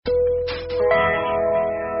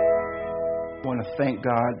want to thank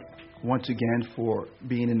God once again for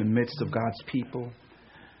being in the midst of God's people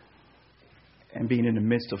and being in the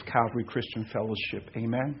midst of Calvary Christian Fellowship.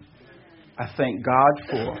 Amen. I thank God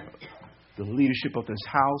for the leadership of this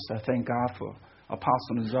house. I thank God for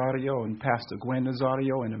Apostle Nazario and Pastor Gwen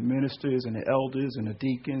Nazario and the ministers and the elders and the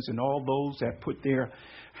deacons and all those that put their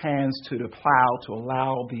hands to the plow to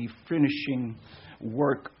allow the finishing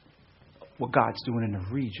work what God's doing in the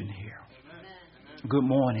region here. Amen. Good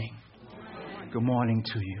morning. Good morning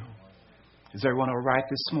to you. Is everyone all right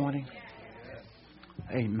this morning?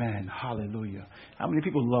 Amen. Hallelujah. How many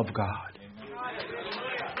people love God?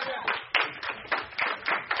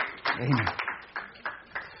 Amen.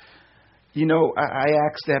 You know, I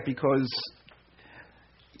ask that because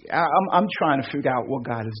I'm trying to figure out what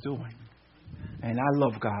God is doing. And I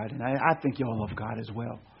love God, and I think y'all love God as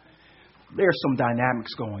well. There's some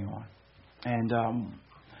dynamics going on. And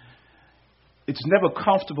it's never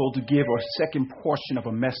comfortable to give a second portion of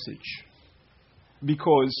a message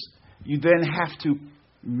because you then have to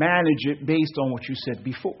manage it based on what you said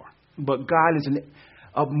before. But God is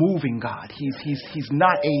a moving God. He's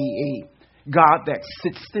not a God that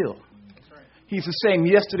sits still. He's the same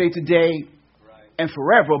yesterday, today, and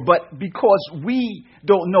forever. But because we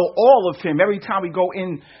don't know all of him, every time we go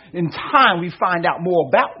in time, we find out more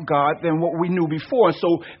about God than what we knew before. And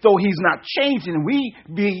so though he's not changing, we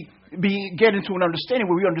get into an understanding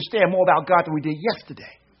where we understand more about God than we did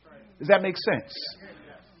yesterday. Does that make sense?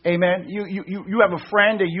 Amen. You have a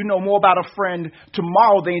friend and you know more about a friend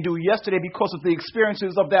tomorrow than you do yesterday because of the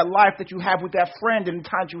experiences of that life that you have with that friend and the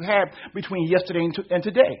times you have between yesterday and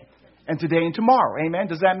today. And today and tomorrow. Amen.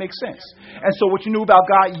 Does that make sense? And so what you knew about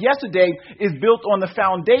God yesterday is built on the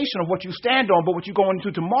foundation of what you stand on, but what you go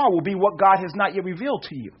into tomorrow will be what God has not yet revealed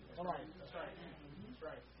to you.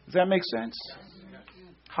 Does that make sense?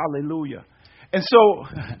 Hallelujah. And so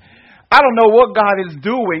I don't know what God is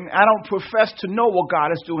doing. I don't profess to know what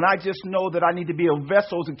God is doing. I just know that I need to be a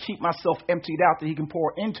vessel to keep myself emptied out that he can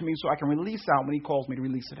pour into me so I can release out when he calls me to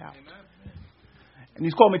release it out. Amen. And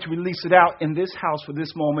he's called me to release it out in this house for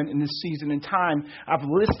this moment, in this season and time. I've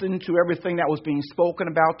listened to everything that was being spoken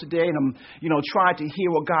about today, and I'm, trying to hear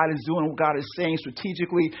what God is doing, what God is saying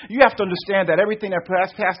strategically. You have to understand that everything that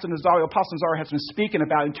Pastor Nazario, Apostle Nazario has been speaking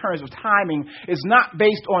about in terms of timing is not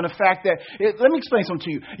based on the fact that, let me explain something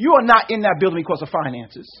to you. You are not in that building because of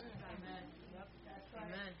finances.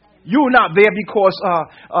 You are not there because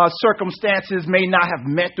circumstances may not have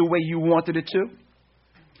met the way you wanted it to.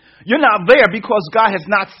 You're not there because God has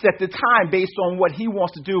not set the time based on what he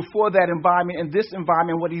wants to do for that environment and this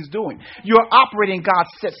environment, what he's doing. You're operating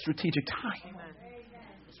God's set strategic time.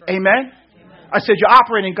 Amen? I said you're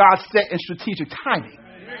operating God's set and strategic timing.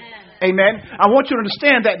 Amen. I want you to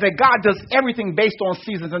understand that God does everything based on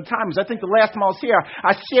seasons and timings. I think the last time I was here,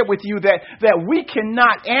 I shared with you that we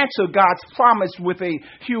cannot answer God's promise with a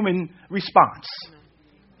human response.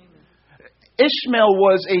 Ishmael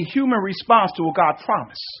was a human response to what God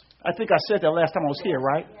promised. I think I said that last time I was here,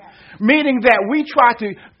 right? Meaning that we try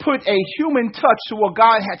to put a human touch to what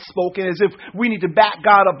God had spoken as if we need to back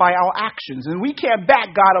God up by our actions. And we can't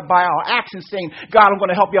back God up by our actions saying, God, I'm going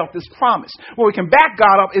to help you out with this promise. What we can back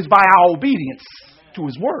God up is by our obedience to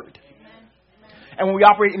his word. And when we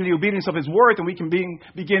operate in the obedience of his word, then we can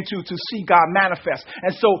begin to see God manifest.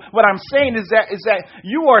 And so what I'm saying is that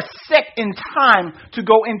you are set in time to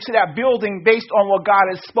go into that building based on what God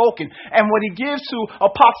has spoken. And what he gives to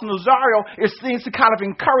Apostle Nazario is things to kind of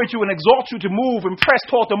encourage you and exalt you to move and press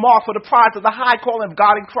toward the mark for the prize of the high calling of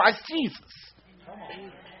God in Christ Jesus.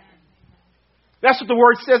 That's what the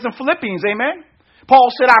word says in Philippians, amen?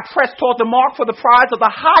 Paul said, I press toward the mark for the prize of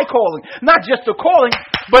the high calling. Not just a calling,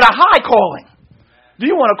 but a high calling. Do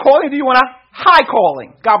you want a calling? Do you want a high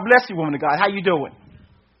calling? God bless you, woman of God. How you doing?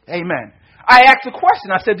 Amen. I asked a question.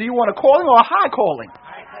 I said, do you want a calling or a high calling?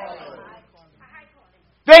 High calling.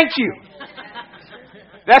 Thank you.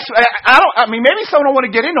 Maybe someone don't want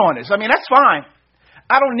to get in on this. That's fine.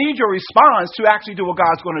 I don't need your response to actually do what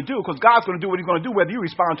God's going to do because God's going to do what he's going to do whether you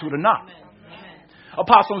respond to it or not. Amen.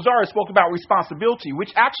 Apostle Nazario spoke about responsibility, which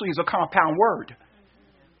actually is a compound word.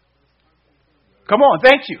 Come on.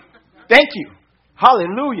 Thank you. Thank you.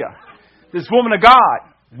 Hallelujah. This woman of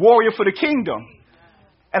God, warrior for the kingdom,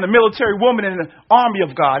 and a military woman in the army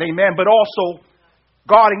of God, amen, but also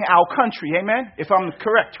guarding our country, amen, if I'm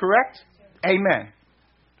correct? Amen.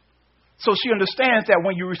 So she understands that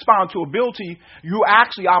when you respond to ability, you're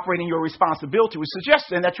actually operating your responsibility, which suggests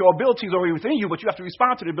then that your ability is already within you, but you have to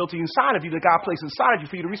respond to the ability inside of you that God placed inside of you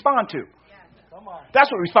for you to respond to.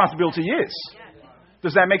 That's what responsibility is.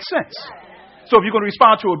 Does that make sense? So if you're going to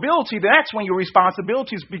respond to ability, then that's when your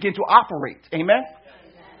responsibilities begin to operate. Amen?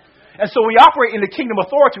 And so when we operate in the kingdom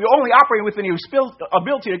authority, we're only operating within the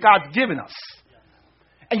ability that God's given us.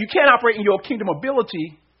 And you can't operate in your kingdom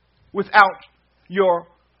ability without your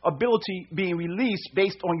ability being released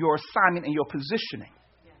based on your assignment and your positioning.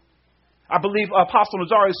 I believe Apostle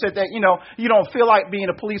Nazario said that, you don't feel like being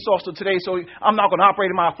a police officer today, so I'm not going to operate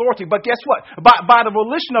in my authority. But guess what? By the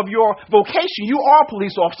volition of your vocation, you are a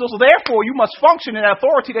police officer. So therefore, you must function in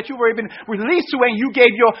authority that you've already been released to, and you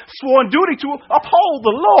gave your sworn duty to uphold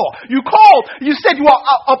the law. You said you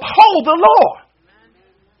uphold the law.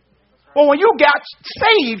 Well, when you got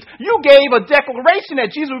saved, you gave a declaration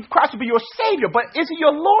that Jesus Christ will be your Savior. But is He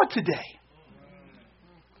your Lord today?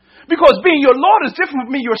 Because being your Lord is different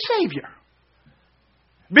from being your Savior.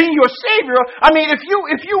 Being your Savior,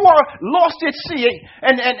 if you were lost at sea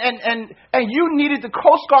and you needed the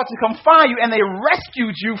Coast Guard to come find you and they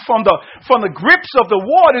rescued you from the grips of the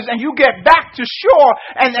waters and you get back to shore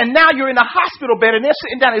and now you're in a hospital bed and they're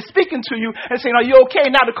sitting down and speaking to you and saying, are you okay?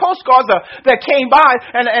 Now the Coast Guards that came by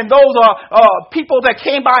and those people that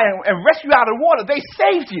came by and rescued you out of the water, they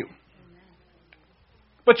saved you.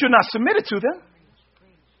 But you're not submitted to them.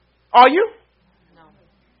 Are you?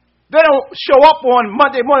 They don't show up on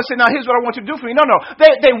Monday morning and say, now here's what I want you to do for me. No.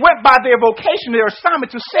 They went by their vocation, their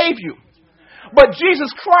assignment to save you. But Jesus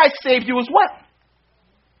Christ saved you as well.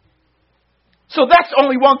 So that's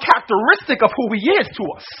only one characteristic of who He is to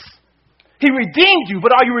us. He redeemed you,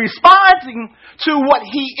 but are you responding to what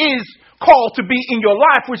He is called to be in your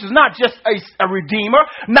life, which is not just a redeemer,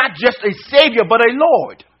 not just a savior, but a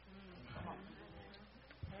Lord?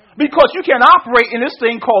 Because you can't operate in this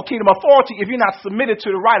thing called kingdom authority if you're not submitted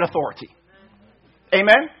to the right authority.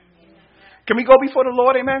 Amen? Can we go before the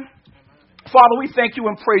Lord? Amen? Father, we thank you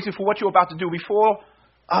and praise you for what you're about to do before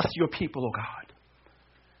us, your people, oh God.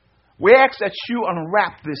 We ask that you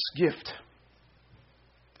unwrap this gift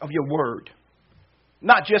of your word,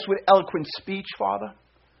 not just with eloquent speech, Father,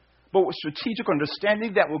 but with strategic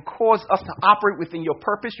understanding that will cause us to operate within your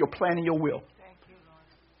purpose, your plan, and your will.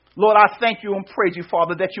 Lord, I thank you and praise you,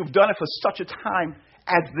 Father, that you've done it for such a time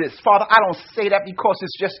as this. Father, I don't say that because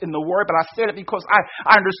it's just in the word, but I say that because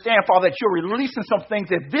I understand, Father, that you're releasing some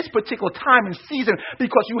things at this particular time and season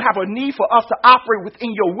because you have a need for us to operate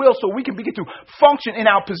within your will so we can begin to function in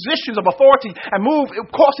our positions of authority and move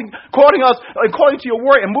according to your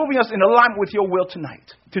word and moving us in alignment with your will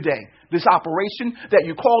today. This operation that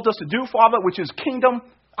you called us to do, Father, which is kingdom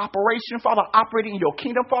operation, Father, operating in your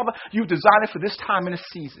kingdom, Father, you designed it for this time and this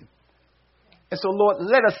season. And so, Lord,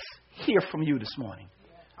 let us hear from you this morning.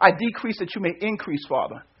 I decrease that you may increase,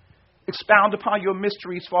 Father. Expound upon your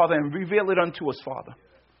mysteries, Father, and reveal it unto us, Father.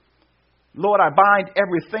 Lord, I bind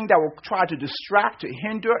everything that will try to distract, to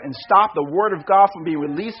hinder, and stop the word of God from being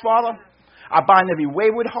released, Father. I bind every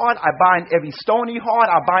wayward heart. I bind every stony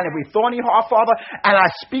heart. I bind every thorny heart, Father. And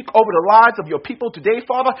I speak over the lives of your people today,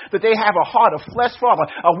 Father, that they have a heart of flesh, Father.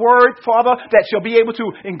 A word, Father, that shall be able to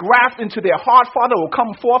engraft into their heart, Father, will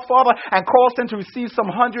come forth, Father, and cause them to receive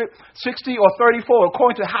some 160 or 34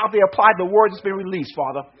 according to how they apply the word that's been released,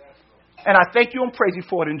 Father. And I thank you and praise you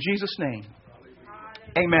for it in Jesus' name.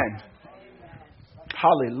 Amen.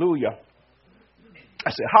 Hallelujah.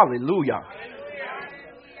 I said hallelujah.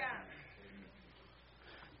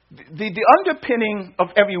 The underpinning of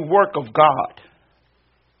every work of God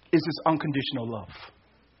is His unconditional love.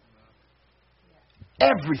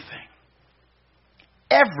 Everything.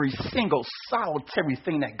 Every single solitary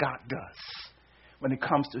thing that God does when it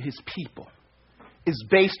comes to His people is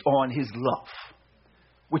based on His love,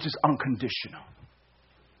 which is unconditional.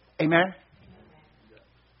 Amen?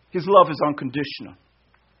 His love is unconditional.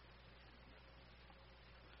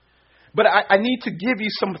 But I need to give you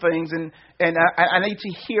some things, and I need to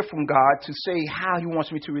hear from God to say how He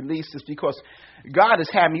wants me to release this, because God has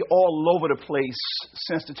had me all over the place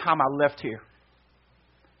since the time I left here.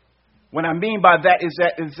 What I mean by that is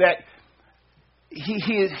that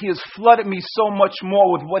He has flooded me so much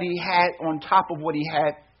more with what He had on top of what He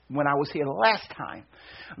had when I was here the last time,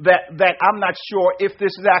 that I'm not sure if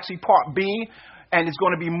this is actually part B and it's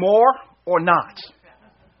going to be more or not.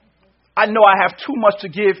 I know I have too much to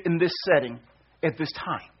give in this setting at this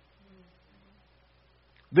time.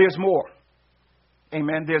 There's more.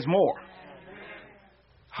 Amen. There's more.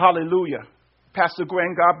 Hallelujah. Pastor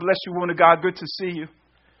Gwen, God bless you, woman of God. Good to see you.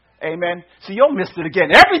 Amen. See, you'll miss it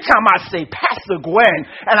again. Every time I say Pastor Gwen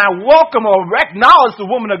and I welcome or acknowledge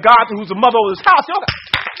the woman of God who's the mother of this house, y'all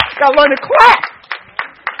got to learn to clap.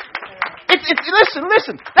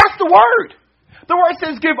 Listen. That's the word. The word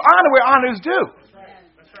says give honor where honor is due.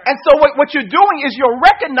 And so what you're doing is you're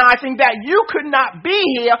recognizing that you could not be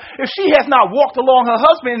here if she has not walked along her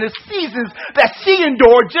husband in the seasons that she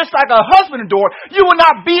endured, just like her husband endured. You will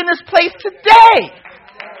not be in this place today.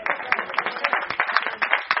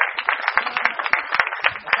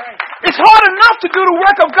 It's hard enough to do the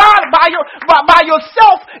work of God by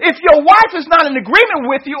yourself if your wife is not in agreement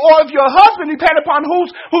with you, or if your husband, depending upon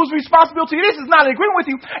whose responsibility it is not in agreement with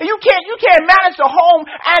you. And you can't manage the home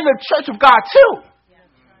and the church of God too.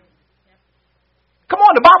 Come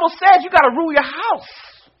on, the Bible says you got to rule your house.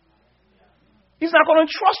 He's not going to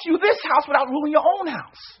entrust you this house without ruling your own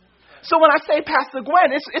house. So when I say, Pastor Gwen,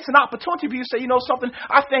 it's an opportunity for you to say, you know something,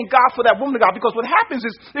 I thank God for that woman of God. Because what happens is,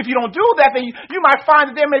 if you don't do that, then you might find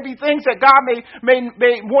that there may be things that God may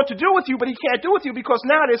want to do with you, but he can't do with you because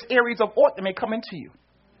now there's areas of ought that may come into you.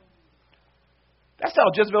 That's how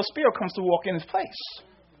Jezebel's spirit comes to walk in his place.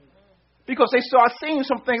 Because they start seeing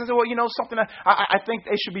some things and say, well, you know something, I think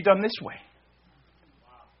they should be done this way.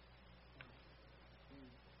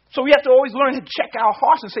 So we have to always learn to check our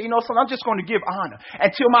hearts and say, you know something, I'm just going to give honor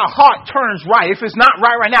until my heart turns right. If it's not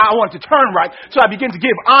right now, I want it to turn right. So I begin to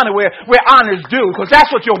give honor where honor is due, because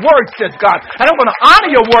that's what your word says, God. And I'm going to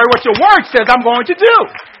honor your word, what your word says I'm going to do.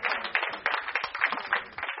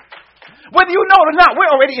 Whether you know it or not,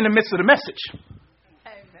 we're already in the midst of the message.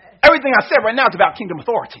 Amen. Everything I said right now is about kingdom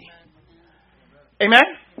authority. Amen?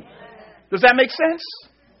 Does that make sense?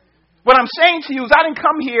 What I'm saying to you is I didn't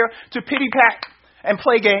come here to pity pat and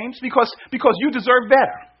play games because you deserve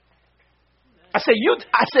better. I say you.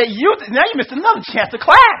 Now you missed another chance to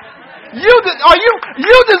clap. You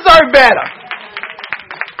deserve better.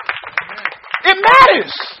 It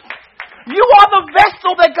matters. You are the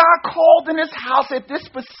vessel that God called in His house at this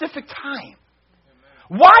specific time.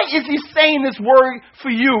 Why is He saying this word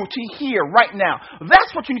for you to hear right now?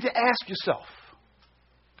 That's what you need to ask yourself.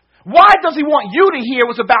 Why does He want you to hear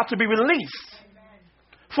what's about to be released?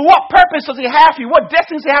 For what purpose does He have for you? What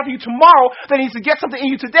destiny does He have for you tomorrow that needs to get something in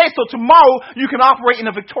you today so tomorrow you can operate in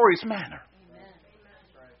a victorious manner?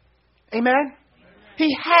 Amen? Amen?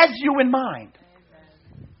 He has you in mind.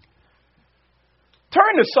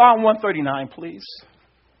 Turn to Psalm 139, please.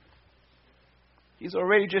 He's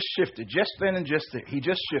already just shifted. Just then and just there. He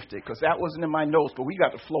just shifted because that wasn't in my notes, but we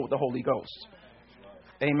got to flow with the Holy Ghost.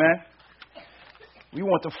 Amen? We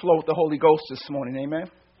want to flow with the Holy Ghost this morning. Amen?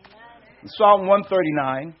 Psalm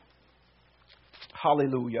 139.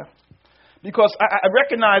 Hallelujah. Because I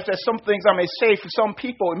recognize that some things I may say for some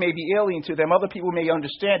people, it may be alien to them. Other people may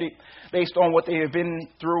understand it based on what they have been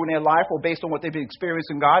through in their life or based on what they've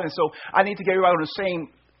experienced in God. And so I need to get everybody on the same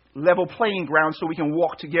level playing ground so we can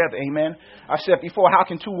walk together. Amen. I've said before, how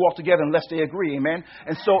can two walk together unless they agree? Amen.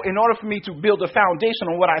 And so in order for me to build a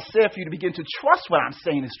foundation on what I said, for you to begin to trust what I'm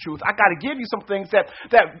saying is truth, I got to give you some things that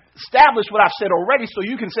establish what I've said already so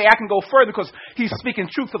you can say I can go further because He's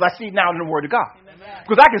speaking truth because I see it now in the Word of God.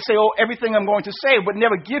 Because I can say, everything I'm going to say, but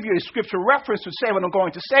never give you a scripture reference to say what I'm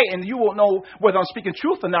going to say, and you won't know whether I'm speaking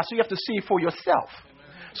truth or not, so you have to see it for yourself.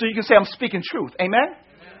 So you can say I'm speaking truth. Amen?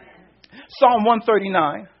 Psalm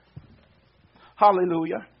 139.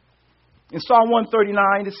 Hallelujah. In Psalm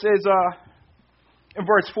 139, it says, in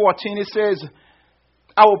verse 14, it says,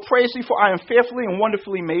 I will praise Thee, for I am fearfully and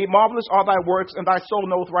wonderfully made. Marvelous are Thy works, and Thy soul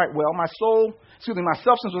knoweth right well. My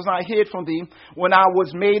substance was not hid from Thee when I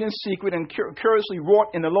was made in secret and curiously wrought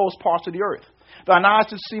in the lowest parts of the earth. Thine eyes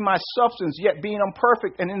did see my substance, yet being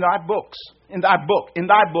imperfect, and in Thy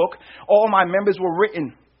book, all my members were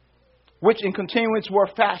written, which in continuance were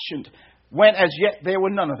fashioned, when as yet there were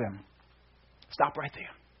none of them. Stop right there.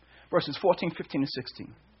 Verses 14, 15, and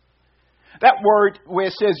 16. That word where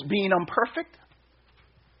it says being imperfect,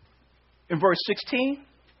 in verse 16,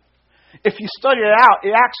 if you study it out,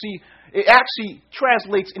 it actually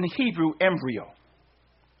translates in Hebrew embryo.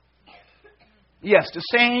 Yes, the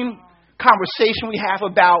same conversation we have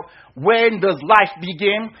about when does life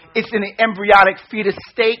begin. It's in the embryonic fetus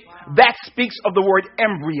state. That speaks of the word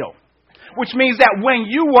embryo. Which means that when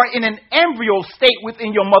you were in an embryo state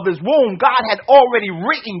within your mother's womb, God had already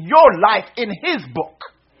written your life in His book.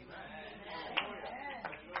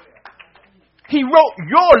 He wrote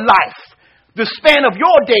your life, the span of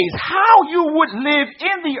your days, how you would live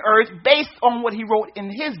in the earth based on what He wrote in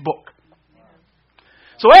His book.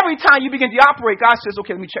 So every time you begin to operate, God says,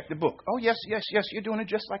 okay, let me check the book. Oh, yes, you're doing it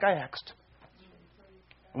just like I asked.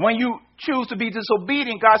 When you choose to be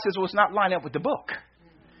disobedient, God says, well, it's not lining up with the book.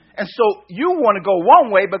 And so you want to go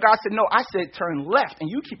one way, but God said, no, I said turn left, and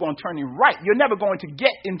you keep on turning right. You're never going to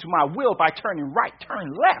get into my will by turning right.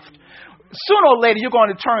 Turn left. Sooner or later, you're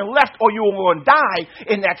going to turn left, or you're going to die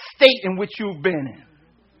in that state in which you've been in.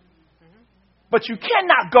 But you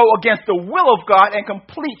cannot go against the will of God and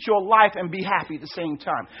complete your life and be happy at the same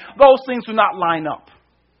time. Those things do not line up.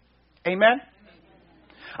 Amen?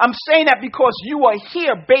 I'm saying that because you are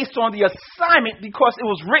here based on the assignment, because it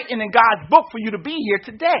was written in God's book for you to be here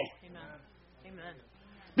today. Amen.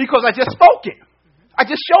 Because I just spoke it. I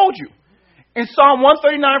just showed you. In Psalm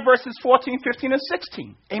 139, verses 14, 15, and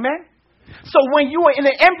 16. Amen? So when you were in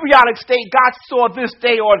the embryonic state, God saw this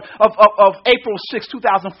day of April 6,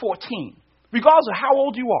 2014. Regardless of how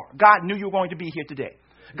old you are, God knew you were going to be here today.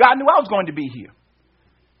 God knew I was going to be here.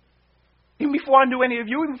 Even before I knew any of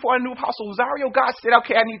you, even before I knew Apostle Rosario, God said,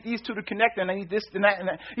 okay, I need these two to connect, and I need this and that and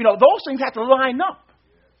that. You know, those things have to line up.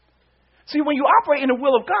 See, when you operate in the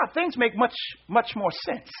will of God, things make much, much more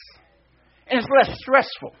sense. And it's less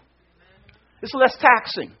stressful. It's less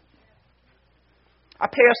taxing. I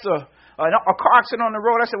passed a car accident on the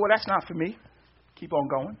road. I said, well, that's not for me. Keep on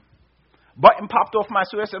going. Button popped off my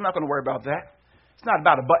suit. I said, I'm not going to worry about that. It's not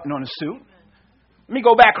about a button on the suit. Let me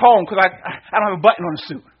go back home because I don't have a button on the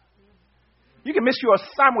suit. You can miss your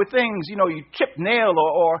assignment with things, you chip nail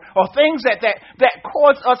or things that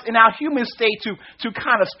cause us in our human state to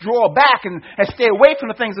kind of draw back and stay away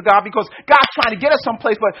from the things of God because God's trying to get us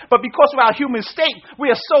someplace. But because of our human state,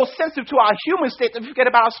 we are so sensitive to our human state that we forget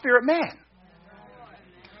about our spirit man.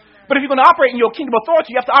 But if you're going to operate in your kingdom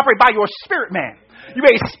authority, you have to operate by your spirit man. You're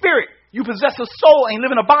a spirit. You possess a soul and you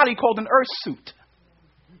live in a body called an earth suit.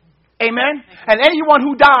 Amen? And anyone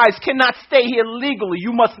who dies cannot stay here legally.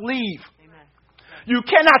 You must leave. You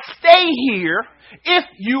cannot stay here if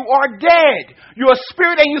you are dead. Your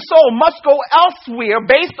spirit and your soul must go elsewhere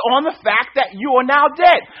based on the fact that you are now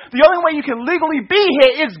dead. The only way you can legally be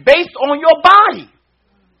here is based on your body.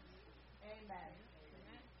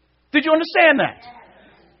 Did you understand that?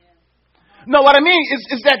 No, what I mean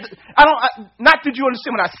is that not did you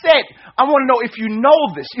understand what I said. I want to know if you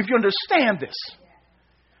know this, if you understand this.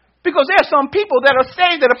 Because there are some people that are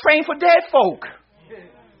saved that are praying for dead folk.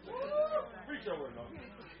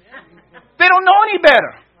 They don't know any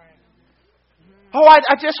better. Oh,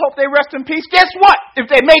 I just hope they rest in peace. Guess what? If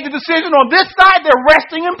they made the decision on this side, they're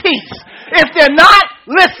resting in peace. If they're not,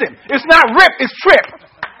 listen, it's not rip, it's trip.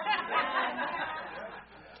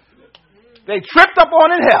 They tripped up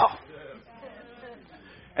on in hell.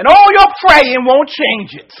 And all your praying won't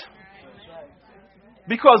change it.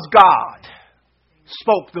 Because God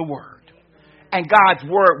spoke the word. And God's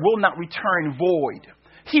word will not return void.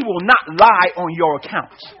 He will not lie on your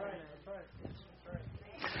account.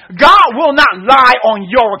 God will not lie on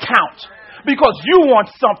your account because you want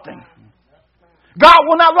something. God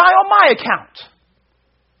will not lie on my account.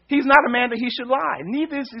 He's not a man that he should lie.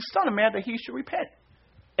 Neither is the son of man that he should repent.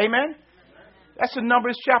 Amen? That's in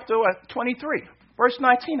Numbers chapter 23, verse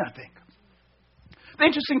 19, I think. The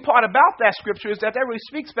interesting part about that scripture is that really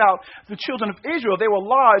speaks about the children of Israel. They were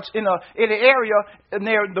lodged in an area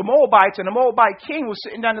near the Moabites, and the Moabite king was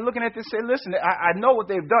sitting down and looking at this and saying, listen, I know what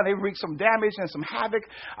they've done. They've wreaked some damage and some havoc.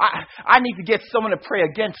 I need to get someone to pray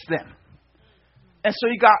against them. And so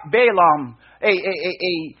you got Balaam,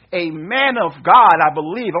 a man of God, I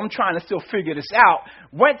believe. I'm trying to still figure this out.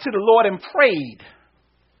 Went to the Lord and prayed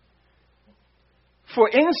for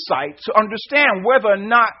insight to understand whether or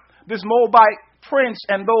not this Moabite prince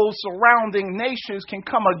and those surrounding nations can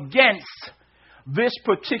come against this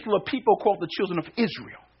particular people called the children of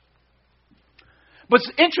Israel. But it's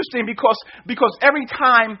interesting because every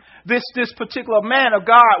time this particular man of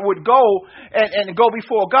God would go and go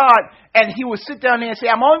before God, and he would sit down there and say,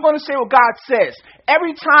 I'm only going to say what God says.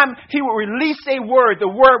 Every time he would release a word, the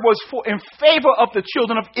word was in favor of the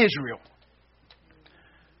children of Israel.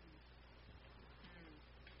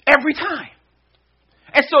 Every time.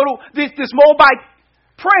 And so this Moabite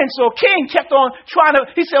prince or king kept on trying to,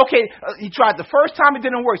 he said, okay, he tried the first time, it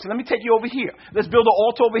didn't work. So let me take you over here. Let's build an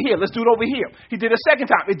altar over here. Let's do it over here. He did a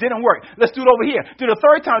second time. It didn't work. Let's do it over here. Did a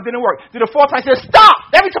third time. It didn't work. Did a fourth time. I said,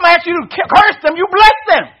 stop. Every time I ask you to curse them, you bless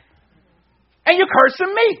them. And you're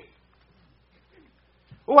cursing me.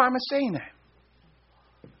 Why am I saying that?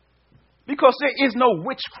 Because there is no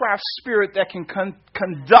witchcraft spirit that can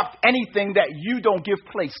conduct anything that you don't give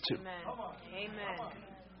place to. Amen.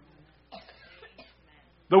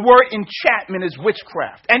 The word enchantment is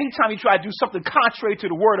witchcraft. Anytime you try to do something contrary to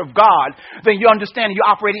the word of God, then you understand you're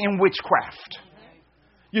operating in witchcraft.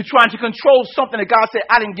 You're trying to control something that God said,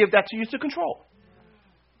 I didn't give that to you to control.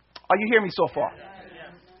 Are you hearing me so far?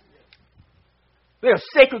 There are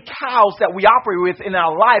sacred cows that we operate with in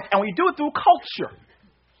our life, and we do it through culture.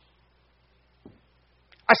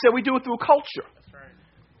 I said we do it through culture.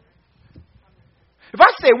 If I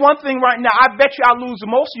say one thing right now, I bet you I'll lose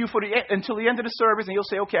most of you until the end of the service, and you'll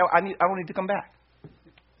say, okay, I don't need to come back.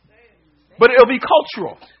 But it'll be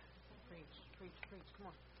cultural.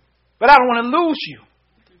 But I don't want to lose you.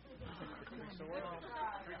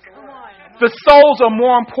 The souls are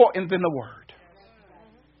more important than the word.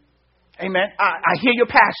 Amen. I hear your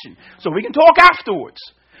passion. So we can talk afterwards.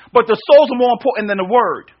 But the souls are more important than the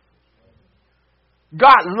word.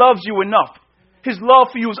 God loves you enough. His love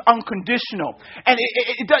for you is unconditional. And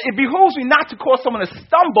it behooves me not to cause someone to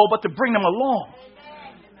stumble, but to bring them along.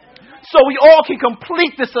 So we all can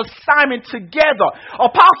complete this assignment together.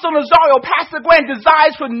 Apostle Nazario, Pastor Gwen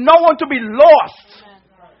desires for no one to be lost.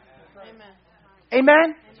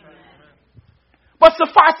 Amen? But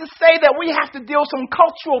suffice to say that we have to deal with some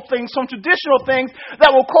cultural things, some traditional things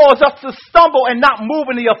that will cause us to stumble and not move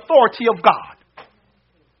in the authority of God.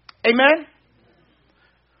 Amen?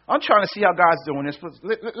 I'm trying to see how God's doing this, but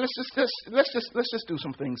let's just do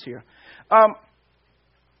some things here.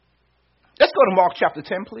 Let's go to Mark chapter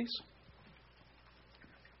 10, please.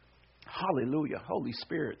 Hallelujah, Holy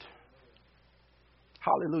Spirit.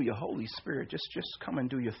 Hallelujah, Holy Spirit. Just come and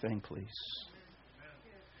do your thing, please.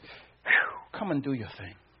 Whew, come and do your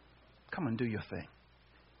thing. Come and do your thing.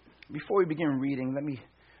 Before we begin reading, let me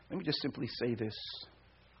just simply say this.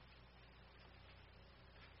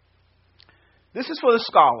 This is for the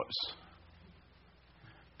scholars.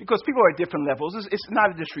 Because people are at different levels. It's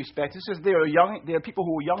not a disrespect. It's just there are people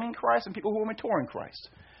who are young in Christ and people who are mature in Christ.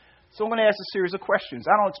 So I'm going to ask a series of questions.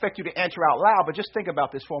 I don't expect you to answer out loud, but just think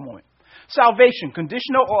about this for a moment. Salvation,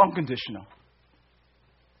 conditional or unconditional?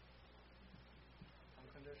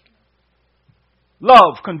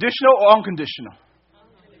 Love, conditional or unconditional?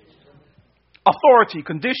 Authority,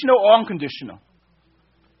 conditional or unconditional?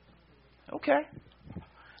 Okay.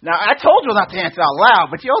 Now, I told you not to answer out loud,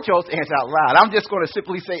 but you chose to answer out loud. I'm just going to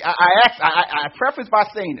simply say, I preface by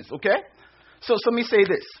saying this, okay? So let me say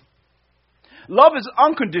this. Love is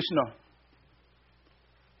unconditional.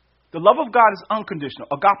 The love of God is unconditional.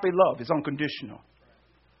 Agape love is unconditional.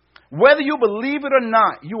 Whether you believe it or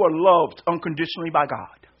not, you are loved unconditionally by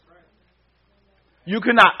God. You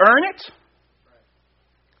cannot earn it.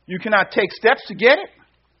 You cannot take steps to get it.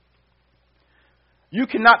 You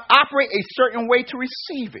cannot operate a certain way to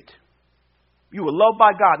receive it. You are loved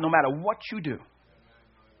by God no matter what you do.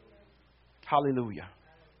 Hallelujah.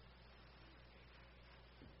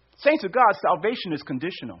 Saints of God, salvation is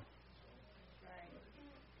conditional.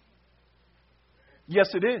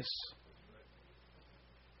 Yes, it is.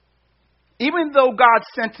 Even though God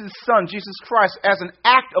sent His Son, Jesus Christ, as an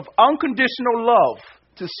act of unconditional love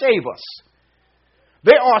to save us,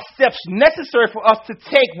 there are steps necessary for us to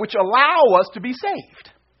take which allow us to be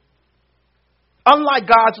saved. Unlike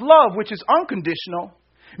God's love, which is unconditional,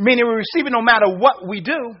 meaning we receive it no matter what we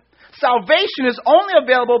do, salvation is only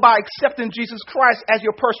available by accepting Jesus Christ as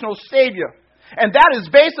your personal Savior. And that is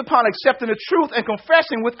based upon accepting the truth and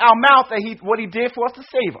confessing with our mouth that what He did for us to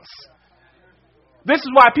save us. This is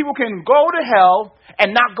why people can go to hell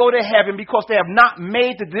and not go to heaven, because they have not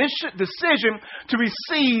made the decision to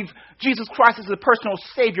receive Jesus Christ as a personal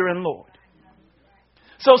Savior and Lord.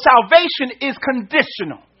 So salvation is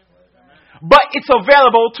conditional, but it's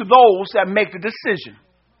available to those that make the decision.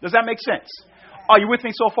 Does that make sense? Are you with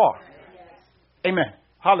me so far? Amen.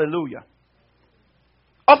 Hallelujah.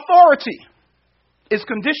 Authority is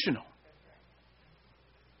conditional.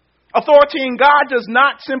 Authority in God does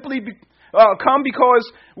not simply come because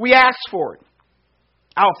we ask for it.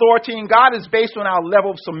 Our authority in God is based on our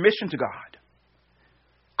level of submission to God.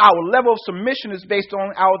 Our level of submission is based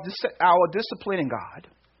on our discipline in God.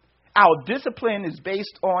 Our discipline is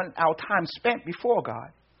based on our time spent before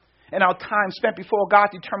God. And our time spent before God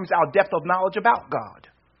determines our depth of knowledge about God.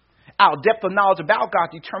 Our depth of knowledge about God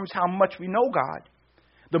determines how much we know God.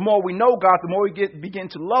 The more we know God, the more we begin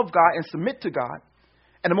to love God and submit to God.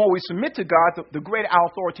 And the more we submit to God, the greater our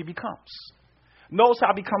authority becomes. Notice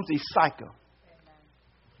how it becomes a cycle.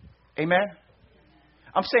 Amen?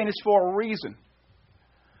 I'm saying this for a reason.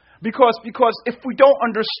 Because if we don't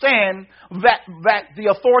understand that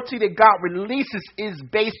the authority that God releases is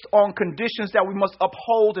based on conditions that we must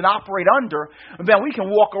uphold and operate under, then we can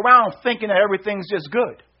walk around thinking that everything's just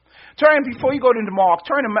good. Before you go into Mark,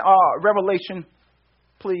 turn to Revelation,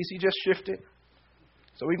 please. He just shifted.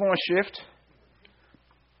 So we're going to shift.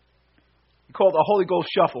 We call it the Holy Ghost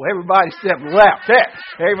shuffle. Everybody step left.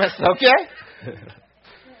 Everybody, okay?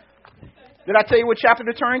 Did I tell you what chapter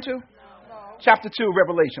to turn to? Chapter 2,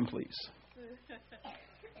 Revelation, please.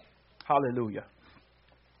 Hallelujah.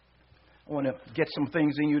 I want to get some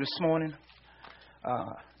things in you this morning.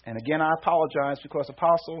 And again, I apologize because,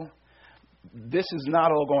 Apostle, this is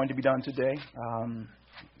not all going to be done today.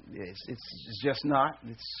 It's just not.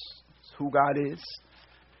 It's who God is.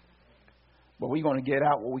 But we're going to get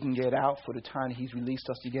out what we can get out for the time He's released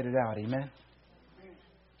us to get it out. Amen.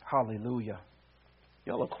 Hallelujah.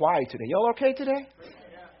 Y'all are quiet today. Y'all okay today?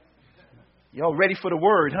 Y'all ready for the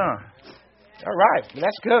word, huh? All right. Well,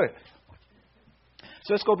 that's good.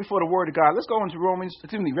 So let's go before the word of God. Let's go into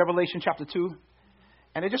Revelation chapter 2.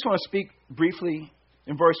 And I just want to speak briefly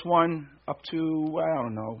in verse 1 up to, I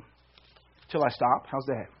don't know, till I stop. How's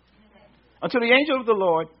that? Until the angel of the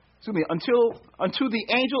Lord, unto the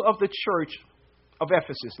angel of the church of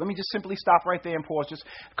Ephesus. Let me just simply stop right there and pause, just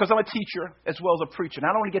because I'm a teacher as well as a preacher. And I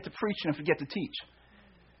don't want to get to preaching and forget to teach.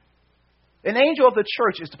 An angel of the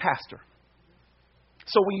church is the pastor.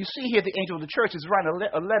 So when you see here the angel of the church is writing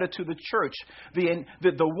a letter to the church,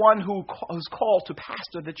 the one who's called to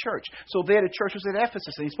pastor the church. So there the church was at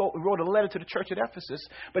Ephesus, and he wrote a letter to the church at Ephesus,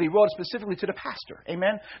 but he wrote it specifically to the pastor.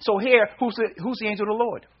 Amen? So here, who's the angel of the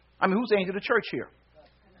Lord? I mean, who's the angel of the church here?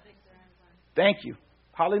 Thank you.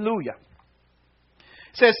 Hallelujah.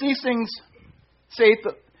 It says, these things saith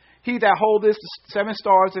he that holdeth the 7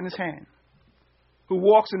 stars in his hand, who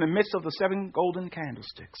walks in the midst of the 7 golden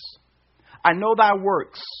candlesticks. I know thy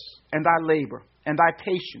works, and thy labor, and thy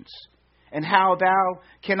patience, and how thou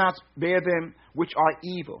cannot bear them which are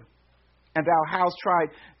evil. And thou hast tried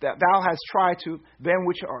to them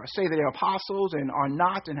which say that they are apostles, and are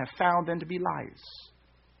not, and have found them to be liars.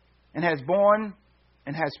 And has borne,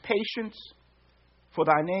 and has patience, for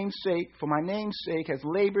my name's sake has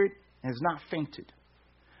labored, and has not fainted.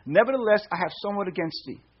 Nevertheless, I have somewhat against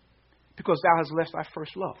thee, because thou hast left thy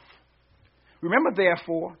first love. Remember,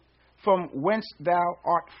 therefore, from whence thou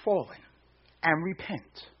art fallen, and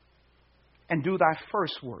repent, and do thy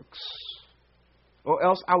first works. Or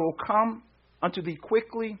else I will come unto thee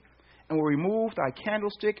quickly, and will remove thy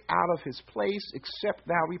candlestick out of his place, except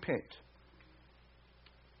thou repent.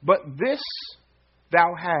 But this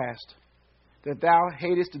thou hast, that thou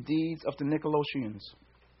hatest the deeds of the Nicolaitans,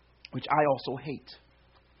 which I also hate.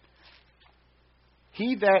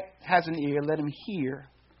 He that has an ear, let him hear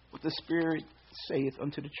what the Spirit saith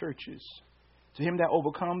unto the churches. To him that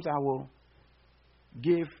overcomes, I will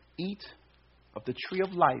eat of the tree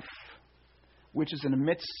of life, which is in the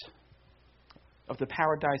midst of the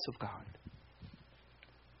paradise of God.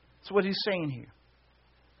 So what he's saying here?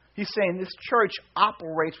 He's saying this church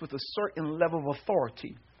operates with a certain level of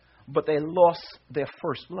authority, but they lost their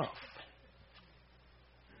first love.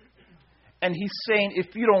 And he's saying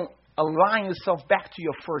if you don't align yourself back to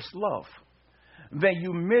your first love, then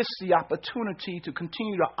you miss the opportunity to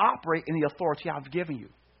continue to operate in the authority I've given you.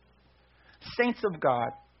 Saints of God,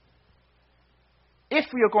 if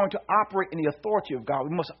we are going to operate in the authority of God,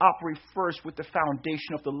 we must operate first with the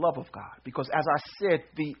foundation of the love of God. Because as I said,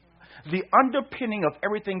 the underpinning of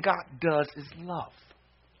everything God does is love.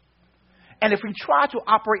 And if we try to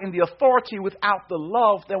operate in the authority without the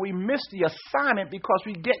love, then we miss the assignment because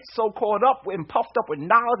we get so caught up and puffed up with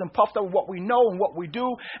knowledge and puffed up with what we know and what we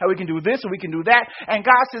do, and we can do this and we can do that. And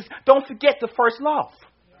God says, don't forget the first love.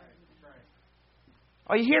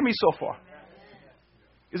 Are you hearing me so far?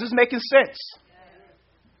 Is this making sense?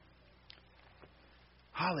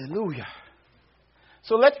 Hallelujah.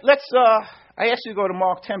 So let's I asked you to go to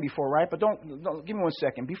Mark 10 before, right? But don't give me 1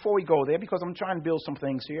 second before we go there, because I'm trying to build some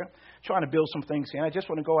things here. And I just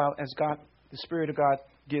want to go out as God, the Spirit of God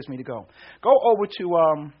gives me to go. Go over to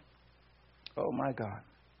oh my God.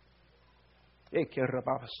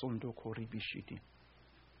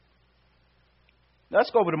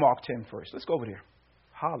 Let's go over to Mark 10 first. Let's go over there.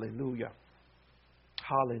 Hallelujah.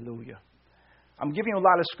 Hallelujah. I'm giving you a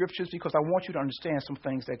lot of scriptures because I want you to understand some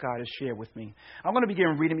things that God has shared with me. I'm going to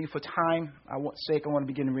begin reading me for time. I want to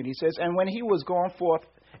begin reading. It says, and when he was gone forth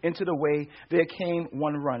into the way, there came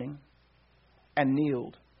one running and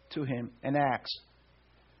kneeled to him and asked,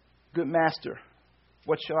 Good master,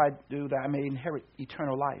 what shall I do that I may inherit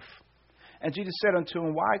eternal life? And Jesus said unto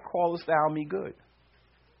him, Why callest thou me good?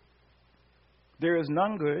 There is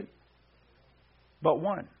none good but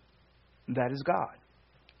one, and that is God.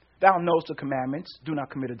 Thou knowest the commandments. Do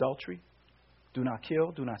not commit adultery. Do not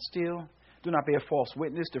kill. Do not steal. Do not bear false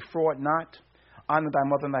witness. Defraud not. Honor thy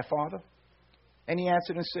mother and thy father. And he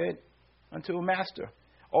answered and said unto him, Master,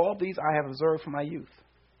 all these I have observed from my youth.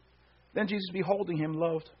 Then Jesus, beholding him,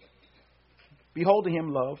 loved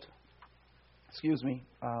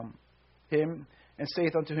him, and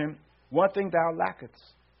saith unto him, One thing thou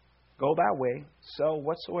lackest. Go thy way, sell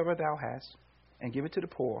whatsoever thou hast, and give it to the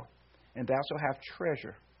poor, and thou shalt have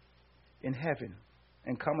treasure in heaven,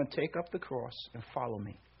 and come and take up the cross and follow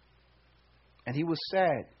me. And he was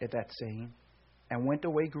sad at that saying, and went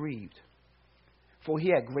away grieved, for he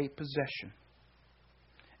had great possession.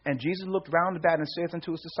 And Jesus looked round about and saith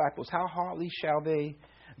unto his disciples, how hardly shall they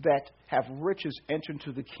that have riches enter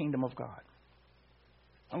into the kingdom of God?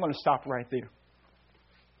 I'm going to stop right there.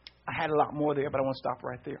 I had a lot more there, but I want to stop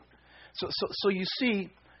right there. So you see,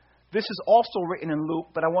 this is also written in Luke,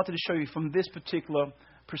 but I wanted to show you from this particular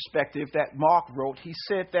perspective that Mark wrote. He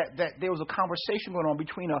said that there was a conversation going on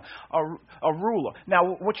between a ruler.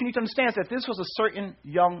 Now, what you need to understand is that this was a certain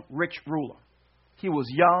young, rich ruler. He was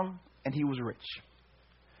young and he was rich.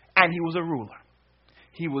 And he was a ruler.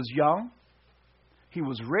 He was young, he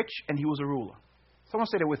was rich, and he was a ruler. Someone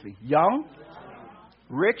say that with me. Young,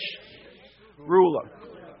 rich, ruler.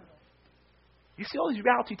 You see all these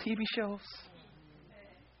reality TV shows?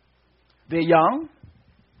 They're young,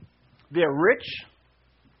 they're rich,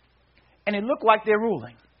 and it look like they're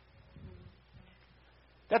ruling.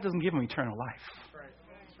 That doesn't give them eternal life.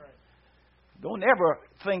 Don't ever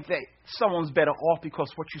think that someone's better off because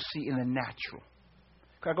of what you see in the natural.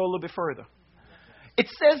 Can I go a little bit further? It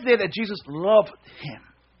says there that Jesus loved him.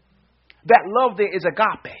 That love there is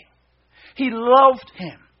agape. He loved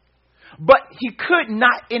him. But he could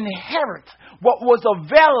not inherit what was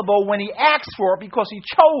available when he asked for it because he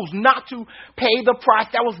chose not to pay the price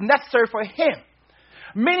that was necessary for him.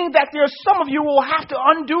 Meaning that there are some of you who will have to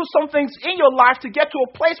undo some things in your life to get to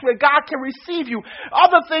a place where God can receive you.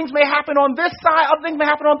 Other things may happen on this side, other things may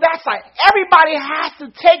happen on that side. Everybody has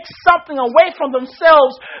to take something away from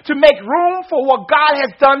themselves to make room for what God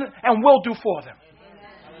has done and will do for them.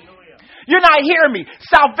 You're not hearing me.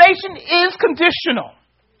 Salvation is conditional.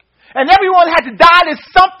 And everyone had to die to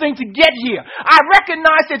something to get here. I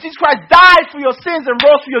recognize that Jesus Christ died for your sins and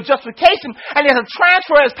rose for your justification. And there's a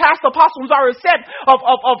transfer, as Pastor Apostle already said, of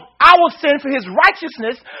our sin for his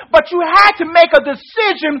righteousness. But you had to make a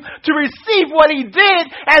decision to receive what he did.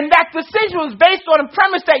 And that decision was based on the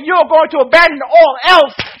premise that you're going to abandon all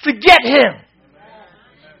else to get him.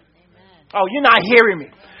 Oh, you're not hearing me.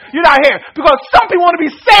 You're not hearing. Because some people want to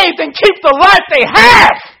be saved and keep the life they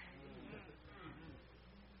have.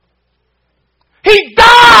 He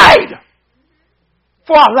died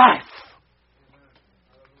for our life.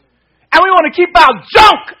 And we want to keep our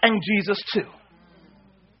junk in Jesus too.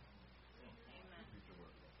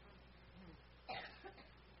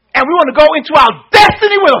 And we want to go into our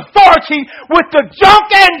destiny with authority with the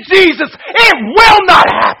junk and Jesus. It will not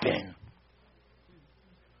happen.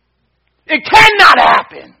 It cannot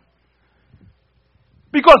happen.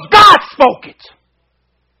 Because God spoke it.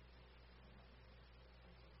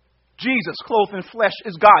 Jesus, clothed in flesh,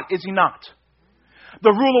 is God, is he not? The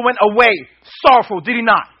ruler went away sorrowful, did he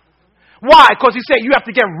not? Why? Because he said you have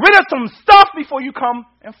to get rid of some stuff before you come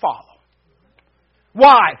and follow.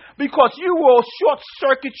 Why? Because you will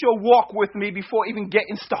short-circuit your walk with me before even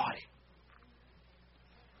getting started.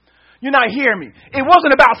 You're not hearing me. It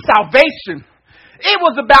wasn't about salvation. It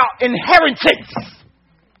was about inheritance.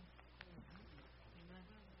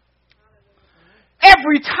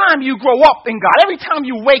 Every time you grow up in God, every time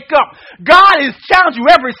you wake up, God is challenging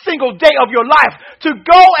you every single day of your life to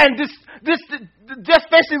go and just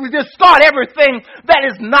basically discard everything that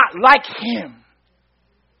is not like him.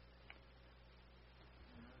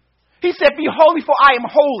 He said, be holy for I am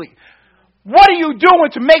holy. What are you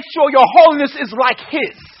doing to make sure your holiness is like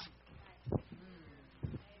his?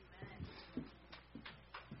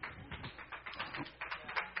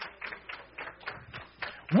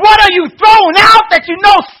 What are you throwing out that you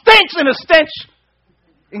know stinks in a stench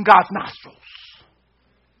in God's nostrils?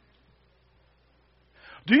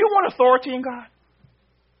 Do you want authority in God?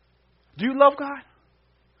 Do you love God?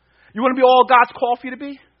 You want to be all God's called for you to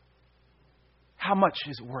be? How much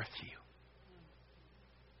is it worth to you?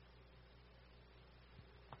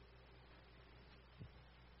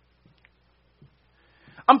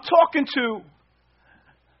 I'm talking to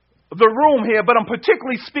the room here, but I'm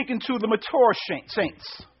particularly speaking to the mature saints.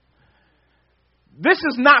 This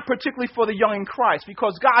is not particularly for the young in Christ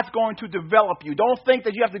because God's going to develop you. Don't think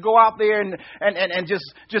that you have to go out there and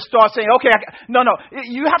just start saying, okay, no.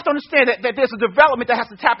 You have to understand that there's a development that has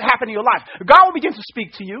to happen in your life. God will begin to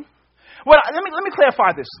speak to you. Well, let me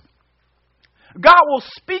clarify this. God will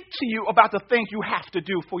speak to you about the things you have to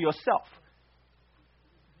do for yourself.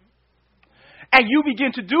 And you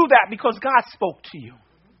begin to do that because God spoke to you.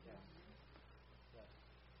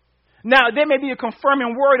 Now, there may be a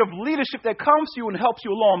confirming word of leadership that comes to you and helps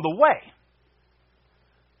you along the way.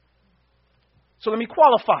 So let me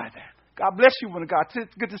qualify that. God bless you, woman of God.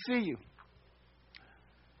 It's good to see you.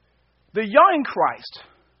 The young in Christ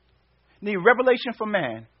need revelation from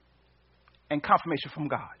man and confirmation from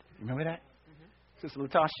God. Remember that? Mm-hmm. Sister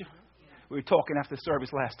Latasha? We were talking after the service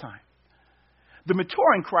last time. The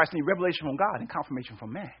mature in Christ need revelation from God and confirmation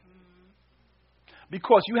from man.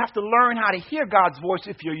 Because you have to learn how to hear God's voice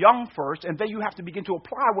if you're young first, and then you have to begin to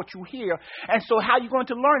apply what you hear. And so how are you going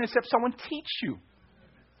to learn except someone teach you?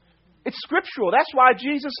 It's scriptural. That's why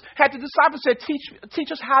Jesus had the disciples say, teach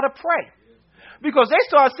us how to pray. Because they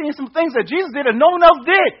started seeing some things that Jesus did and no one else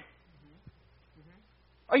did.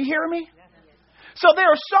 Are you hearing me? So there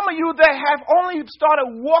are some of you that have only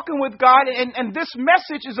started walking with God, and this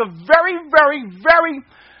message is a very, very, very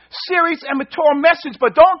serious and mature message,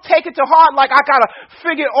 but don't take it to heart like I got to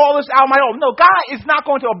figure all this out on my own. No, God is not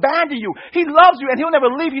going to abandon you. He loves you, and he'll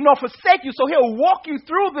never leave you nor forsake you, so he'll walk you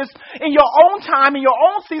through this in your own time, in your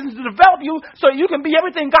own seasons to develop you so you can be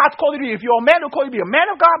everything God's called you to be. If you're a man, he'll call you to be a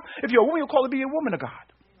man of God. If you're a woman, he'll call you to be a woman of God.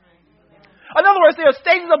 In other words, there are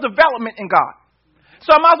stages of development in God.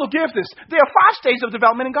 So I might as well give this. There are 5 stages of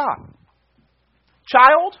development in God.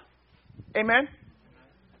 Child, amen,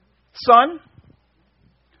 son,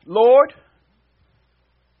 Lord,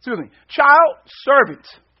 child, servant.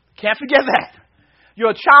 Can't forget that. You're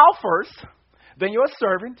a child first, then you're a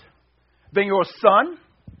servant, then you're a son,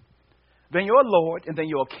 then you're a Lord, and then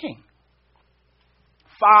you're a king.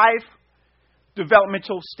 5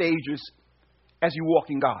 developmental stages as you walk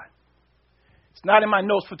in God. It's not in my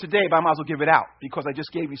notes for today, but I might as well give it out because I just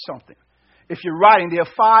gave you something. If you're writing, there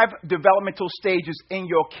are 5 developmental stages in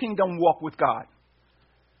your kingdom walk with God.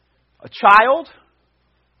 A child,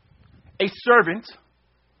 a servant,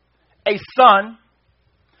 a son,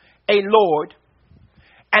 a Lord,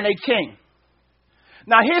 and a king.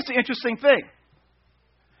 Now, here's the interesting thing.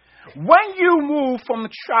 When you move from a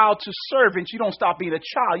child to servant, you don't stop being a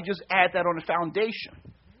child. You just add that on the foundation.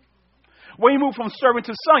 When you move from servant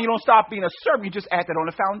to son, you don't stop being a servant. You just add that on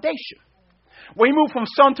the foundation. When you move from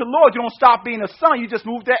son to Lord, you don't stop being a son. You just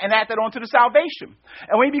move that and add that onto the salvation.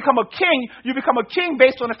 And when you become a king, you become a king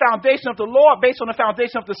based on the foundation of the Lord, based on the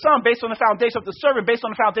foundation of the son, based on the foundation of the servant, based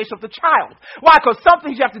on the foundation of the child. Why? Because some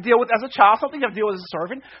things you have to deal with as a child, some things you have to deal with as a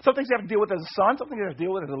servant, some things you have to deal with as a son, some things you have to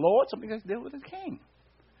deal with as a Lord, some things you have to deal with as a king.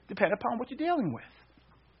 Depending upon what you're dealing with.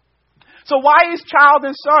 So why is child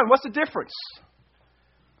and son? What's the difference?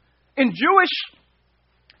 In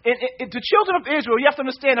the children of Israel, you have to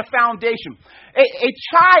understand a foundation. A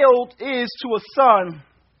child is to a son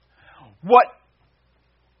what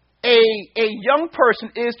a young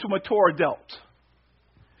person is to a mature adult.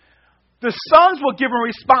 The sons were given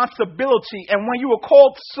responsibility, and when you were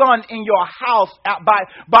called son in your house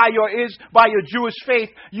by your Jewish faith,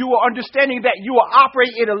 you were understanding that you are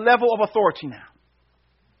operating at a level of authority now.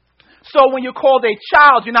 So when you're called a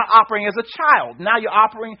child, you're not operating as a child. Now you're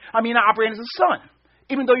not operating as a son.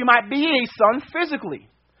 Even though you might be a son physically.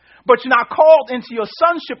 But you're not called into your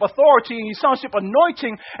sonship authority and your sonship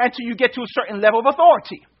anointing until you get to a certain level of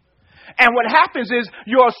authority. And what happens is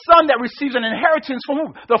you're a son that receives an inheritance from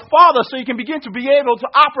who? The Father, so you can begin to be able to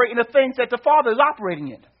operate in the things that the Father is operating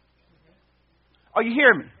in. Are you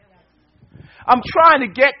hearing me? I'm trying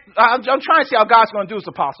to see how God's going to do this,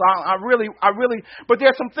 Apostle. I really, but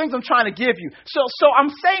there's some things I'm trying to give you. So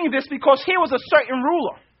I'm saying this because here was a certain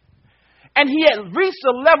ruler. And he had reached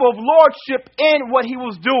a level of lordship in what he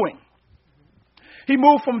was doing. He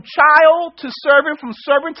moved from child to servant, from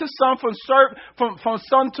servant to son, from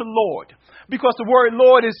son to Lord. Because the word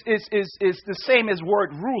Lord is the same as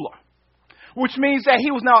word ruler. Which means that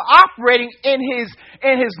he was now operating in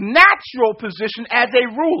his natural position as a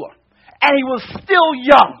ruler. And he was still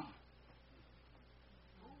young.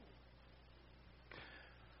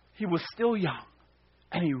 He was still young.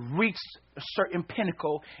 And he reached a certain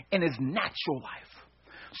pinnacle in his natural life.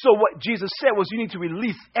 So what Jesus said was you need to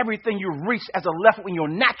release everything you reached as a level in your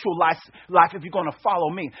natural life if you're going to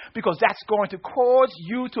follow me. Because that's going to cause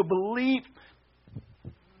you to believe.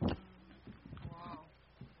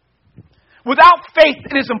 Without faith,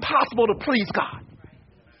 it is impossible to please God.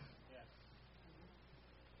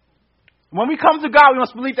 When we come to God, we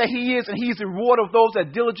must believe that he is, and he is the reward of those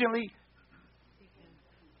that diligently.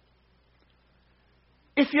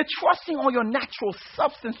 If you're trusting on your natural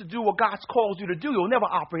substance to do what God's called you to do, you'll never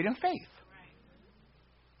operate in faith.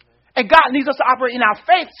 And God needs us to operate in our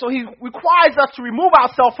faith, so he requires us to remove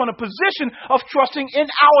ourselves from the position of trusting in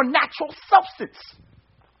our natural substance.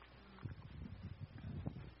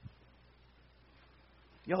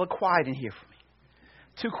 Y'all are quiet in here for me.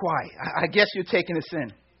 Too quiet. I guess you're taking this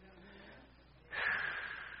in.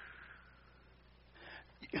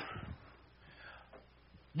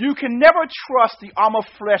 You can never trust the arm of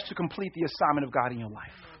flesh to complete the assignment of God in your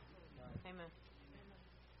life. Amen.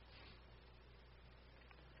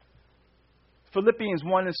 Philippians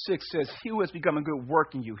 1:6 says, he who has begun a good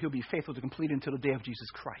work in you, he'll be faithful to complete it until the day of Jesus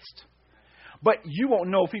Christ. But you won't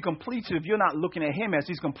know if he completes it if you're not looking at him as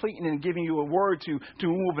he's completing and giving you a word to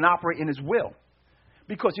move and operate in his will.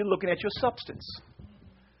 because you're looking at your substance.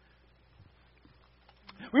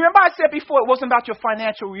 Remember I said before, it wasn't about your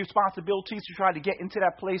financial responsibilities to try to get into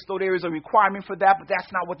that place, though there is a requirement for that, but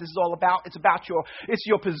that's not what this is all about. It's about your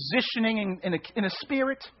positioning in the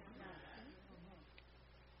spirit.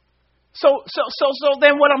 So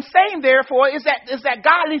then what I'm saying, therefore, is that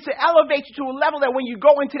God needs to elevate you to a level that when you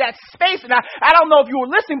go into that space, and I don't know if you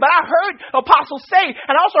were listening, but I heard Apostle say,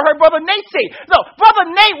 and I also heard Brother Nate say, no,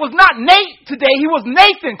 Brother Nate was not Nate today, he was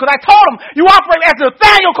Nathan, because I told him, you operate as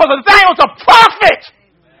Nathaniel, because Nathaniel's a prophet.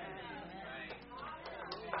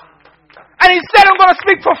 And he said, I'm going to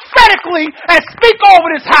speak prophetically and speak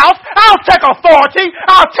over this house. I'll take authority,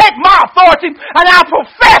 I'll take my authority, and I'll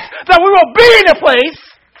profess that we will be in a place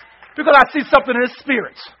because I see something in his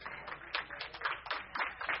spirit.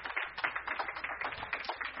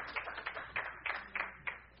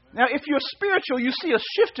 Now, if you're spiritual, you see a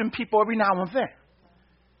shift in people every now and then.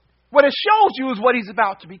 What it shows you is what he's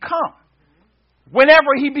about to become.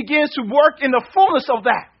 Whenever he begins to work in the fullness of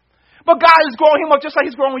that. But God is growing him up just like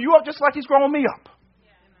he's growing you up, just like he's growing me up.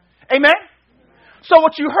 Yeah. Amen? So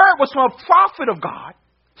what you heard was from a prophet of God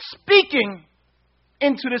speaking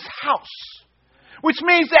into this house. Which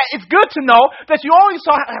means that it's good to know that you always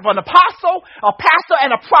have an apostle, a pastor,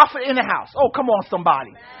 and a prophet in the house. Oh, come on,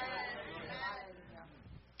 somebody.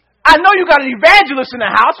 I know you got an evangelist in the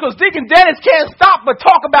house because Deacon Dennis can't stop but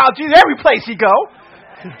talk about Jesus every place he go.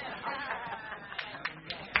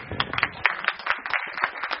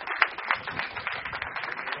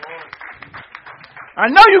 I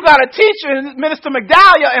know you got a teacher, Minister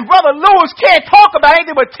McDowell, and Brother Lewis can't talk about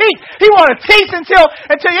anything but teach. He want to teach until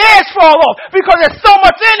your ears fall off because there's so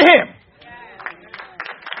much in him.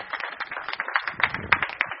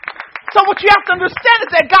 So what you have to understand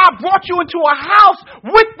is that God brought you into a house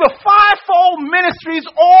with the fivefold ministries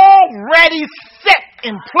already set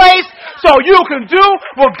in place so you can do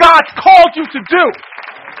what God's called you to do.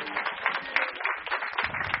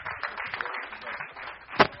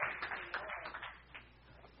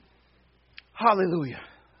 Hallelujah.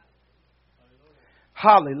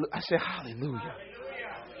 Hallelujah. I say hallelujah.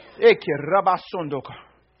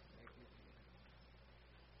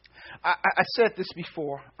 I said this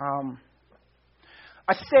before.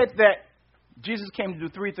 I said that Jesus came to do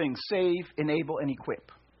three things: save, enable, and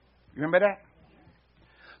equip. You remember that?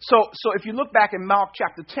 So if you look back in Mark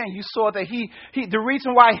chapter 10, you saw that he the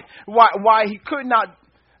reason why he could not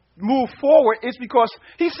move forward is because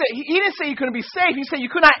he said he didn't say you couldn't be saved. He said you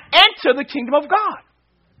could not enter the kingdom of God.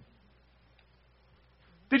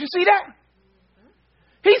 Did you see that?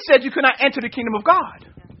 He said you could not enter the kingdom of God.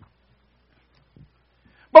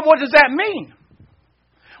 But what does that mean?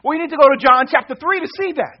 Well, you need to go to John chapter 3 to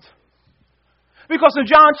see that. Because in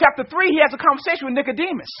John chapter 3, he has a conversation with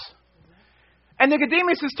Nicodemus. And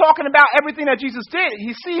Nicodemus is talking about everything that Jesus did.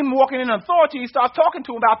 He sees him walking in authority. He starts talking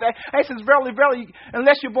to him about that. And he says, verily, verily,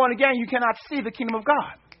 unless you're born again, you cannot see the kingdom of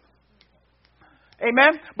God.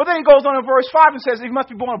 Amen? But then he goes on in verse 5 and says, you must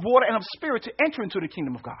be born of water and of spirit to enter into the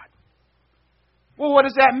kingdom of God. Well, what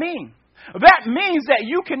does that mean? That means that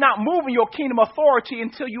you cannot move in your kingdom authority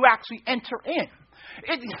until you actually enter in.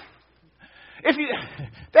 Thank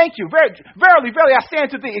you. Verily, verily, I say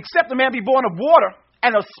unto thee, except a man be born of water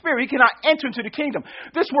and of spirit, he cannot enter into the kingdom.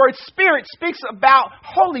 This word spirit speaks about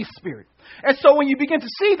Holy Spirit. And so when you begin to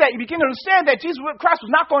see that, you begin to understand that Jesus Christ was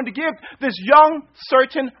not going to give this young,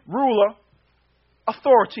 certain ruler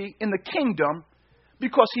authority in the kingdom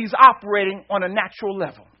because he's operating on a natural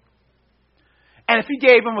level. And if he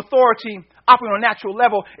gave him authority operating on a natural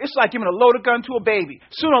level, it's like giving a loaded gun to a baby.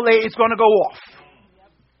 Sooner or later, it's going to go off.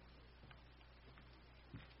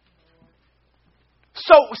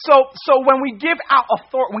 So when we give out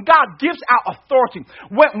authority, when God gives out authority,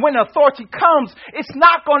 when authority comes, it's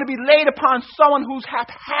not going to be laid upon someone who's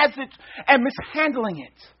haphazard and mishandling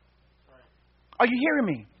it. Are you hearing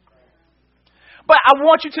me? But I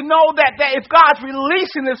want you to know that if God's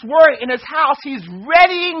releasing this word in his house, he's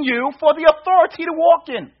readying you for the authority to walk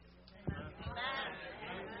in.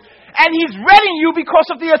 And he's readying you because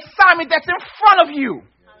of the assignment that's in front of you.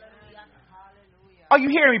 Are you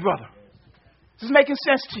hearing me, brother? This is making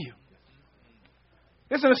sense to you.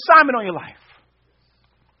 There's an assignment on your life.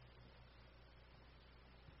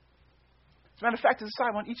 As a matter of fact, there's an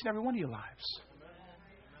assignment on each and every one of your lives.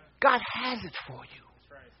 God has it for you.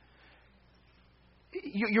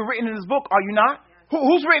 You're written in his book, are you not?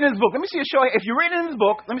 Who's written in his book? Let me see a show. If you're written in his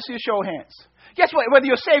book, let me see a show of hands. Guess what? Whether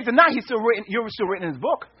you're saved or not, you're still written in his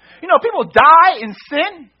book. You know, people die in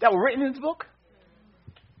sin that were written in his book.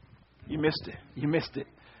 You missed it.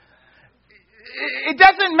 it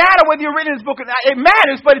doesn't matter whether you're written in this book or not. It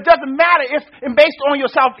matters, but it doesn't matter if and based on your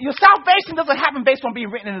salvation doesn't happen based on being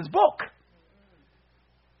written in this book.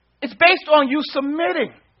 It's based on you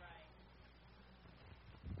submitting.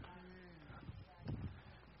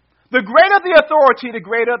 The greater the authority, the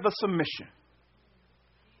greater the submission.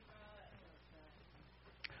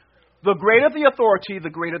 The greater the authority, the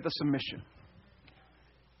greater the submission.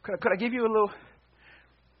 Could I give you a little...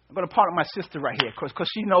 I'm going to partner my sister right here because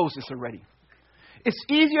she knows this already. It's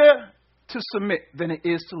easier to submit than it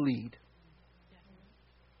is to lead.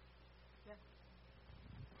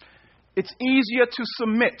 It's easier to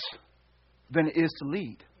submit than it is to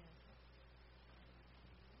lead.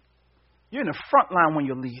 You're in the front line when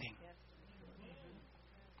you're leading.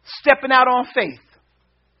 Stepping out on faith.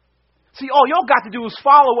 See, all y'all got to do is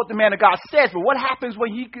follow what the man of God says. But what happens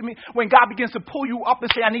when God begins to pull you up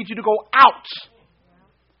and say, I need you to go out?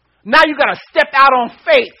 Now you got to step out on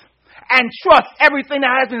faith and trust everything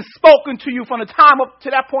that has been spoken to you from the time up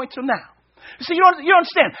to that point till now. You see, you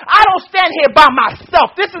understand. I don't stand here by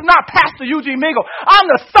myself. This is not Pastor Eugene Mingo. I'm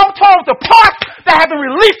the sum total of the parts that have been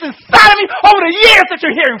released inside of me over the years that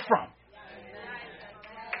you're hearing from.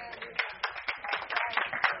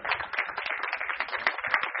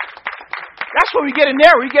 That's what we get in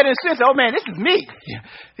there. We get in a sense, oh man, this is me.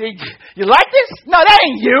 You like this? No, that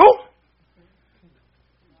ain't you.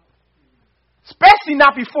 Especially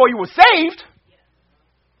not before you were saved.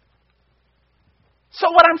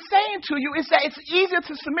 So what I'm saying to you is that it's easier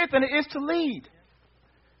to submit than it is to lead.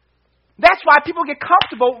 That's why people get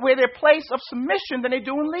comfortable with their place of submission than they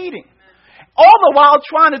do in leading. All the while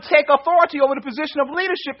trying to take authority over the position of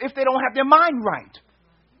leadership if they don't have their mind right.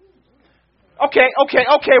 Okay,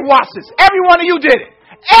 watch this. Every one of you did it.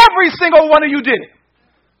 Every single one of you did it.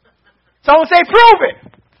 Someone say, prove it.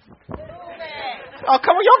 Oh,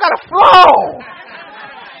 come on, y'all got to flow.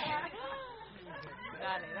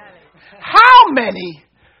 How many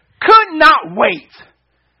could not wait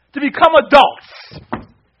to become adults?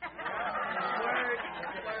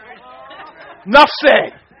 Enough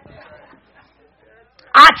said.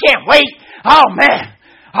 I can't wait. Oh, man,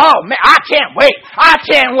 I can't wait.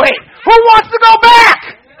 Who wants to go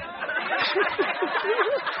back?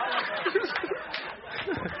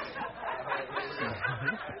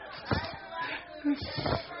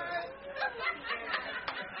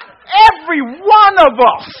 Every one of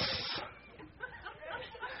us.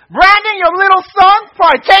 Brandon, your little son,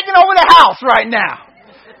 probably taking over the house right now.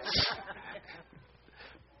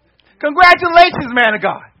 Congratulations, man of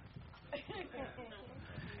God.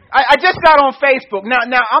 I just got on Facebook. Now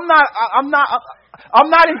I'm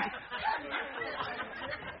not in.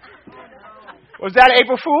 Was that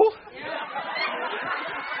April Fool?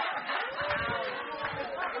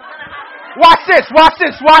 Watch this.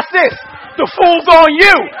 The fool's on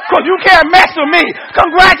you because you can't mess with me.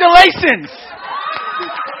 Congratulations.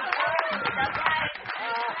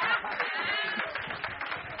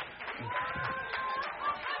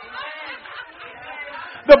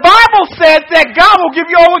 The Bible says that God will give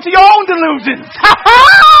you over to your own delusions.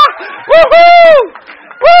 Woohoo!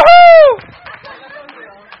 Woohoo!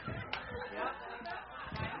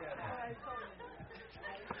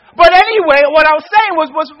 But anyway, what I was saying was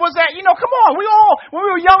that, come on, when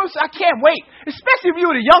we were young, I can't wait. Especially if you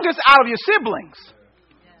were the youngest out of your siblings.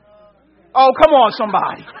 Oh, come on,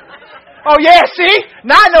 somebody. Oh, yeah, see?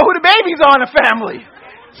 Now I know who the babies are in the family.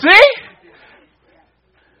 See?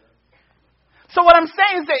 So what I'm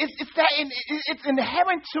saying is that it's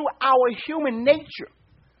inherent to our human nature.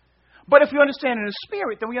 But if you understand in the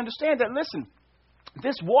spirit, then we understand that, listen,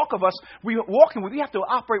 this walk of us, we have to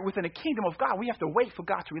operate within the kingdom of God. We have to wait for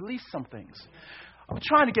God to release some things. I'm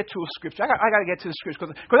trying to get to a scripture. I got to get to the scripture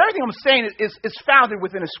because everything I'm saying is founded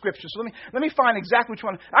within a scripture. So let me find exactly which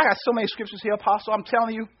one. I got so many scriptures here, Apostle. I'm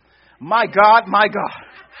telling you, my God.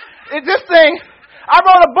 This thing, I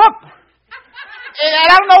wrote a book, and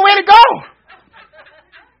I don't know where to go.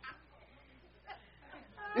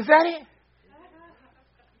 Is that it?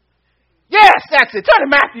 Yes, that's it. Turn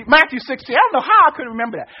to Matthew 16. I don't know how I could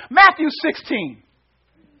remember that. Matthew 16.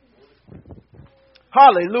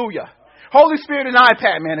 Hallelujah. Holy Spirit and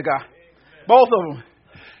iPad, man of God. Both of them.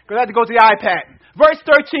 Because I had to go to the iPad. Verse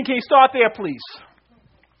 13, can you start there, please?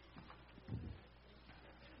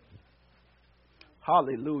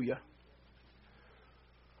 Hallelujah.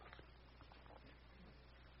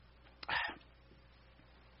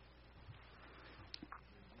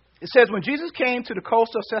 It says, when Jesus came to the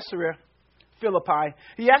coast of Caesarea Philippi,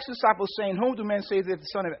 he asked the disciples, saying, whom do men say that I,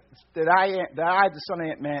 the Son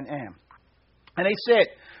of Man, am? And they said,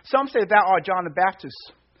 some say thou art John the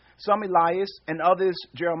Baptist, some Elias, and others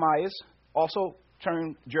Jeremiah, also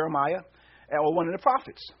termed Jeremiah, or one of the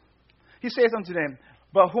prophets. He says unto them,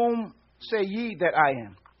 but whom say ye that I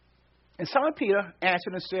am? And Simon Peter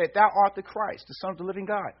answered and said, Thou art the Christ, the Son of the living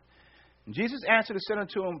God. And Jesus answered and said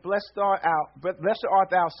unto him, Blessed art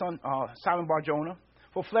thou, son Simon Bar-Jonah,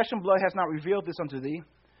 for flesh and blood has not revealed this unto thee,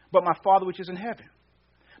 but my Father which is in heaven.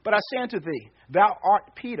 But I say unto thee, Thou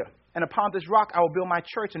art Peter, and upon this rock I will build my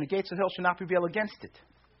church, and the gates of hell shall not prevail against it.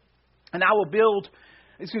 And I will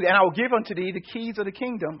give unto thee the keys of the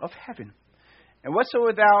kingdom of heaven. And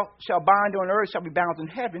whatsoever thou shalt bind on earth shall be bound in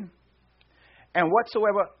heaven, and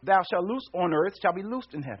whatsoever thou shalt loose on earth shall be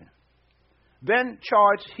loosed in heaven. Then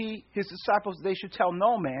charged he his disciples they should tell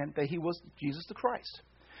no man that he was Jesus the Christ.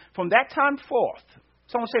 From that time forth,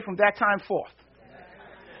 someone say, from that time forth,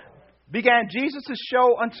 began Jesus to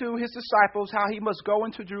show unto his disciples how he must go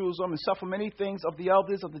into Jerusalem and suffer many things of the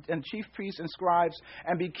elders and chief priests and scribes,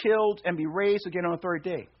 and be killed and be raised again on the third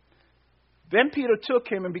day. Then Peter took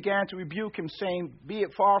him and began to rebuke him, saying, Be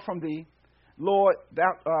it far from thee, Lord,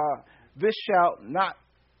 this shall not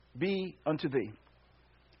be unto thee.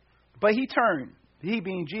 But he turned, he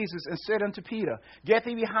being Jesus, and said unto Peter, Get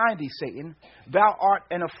thee behind thee, Satan, thou art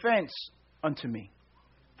an offense unto me.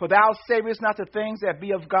 For thou savest not the things that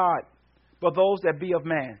be of God, but those that be of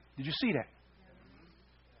man. Did you see that?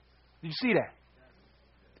 Did you see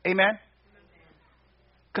that? Amen?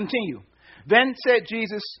 Continue. Then said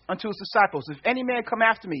Jesus unto his disciples, If any man come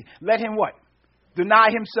after me, let him what? Deny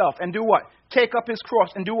himself and do what? Take up his cross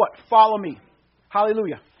and do what? Follow me.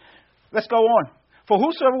 Hallelujah. Let's go on. For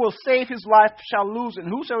whosoever will save his life shall lose it,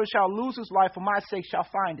 and whosoever shall lose his life for my sake shall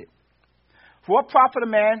find it. For what profit a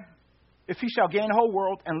man if he shall gain the whole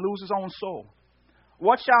world and lose his own soul?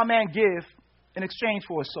 What shall a man give in exchange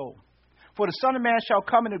for his soul? For the Son of Man shall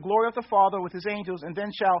come in the glory of the Father with his angels, and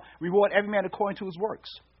then shall reward every man according to his works.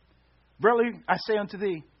 Verily I say unto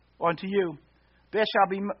thee, or unto you, there shall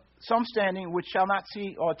be some standing which shall not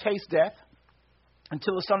see or taste death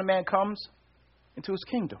until the Son of Man comes into his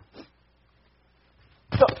kingdom.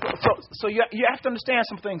 So you have to understand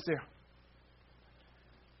some things there.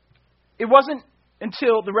 It wasn't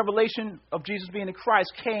until the revelation of Jesus being the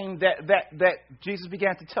Christ came that Jesus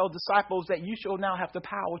began to tell disciples that you shall now have the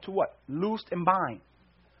power to what? Loose and bind.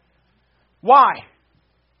 Why?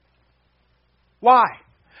 Why?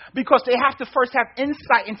 Because they have to first have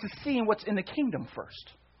insight into seeing what's in the kingdom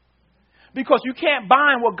first. Because you can't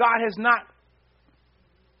bind what God has not.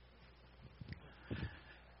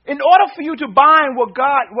 In order for you to bind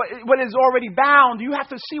what is already bound, you have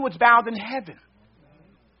to see what's bound in heaven.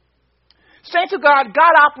 Saints of God,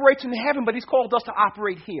 God operates in heaven, but he's called us to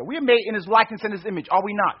operate here. We are made in his likeness and his image, are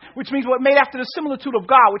we not? Which means we're made after the similitude of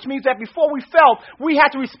God, which means that before we fell, we had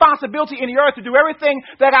the responsibility in the earth to do everything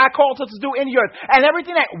that God called us to do in the earth. And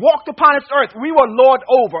everything that walked upon this earth, we were lord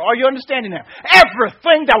over. Are you understanding that?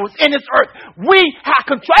 Everything that was in this earth, we had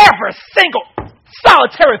control. Every single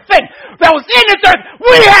solitary thing that was in this earth,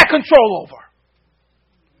 we had control over.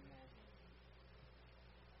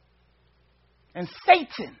 And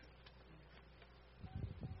Satan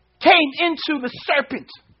came into the serpent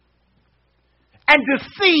and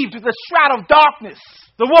deceived the shroud of darkness,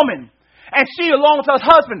 the woman. And she, along with her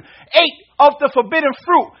husband, ate of the forbidden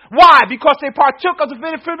fruit. Why? Because they partook of the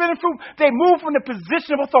forbidden fruit. They moved from the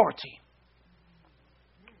position of authority.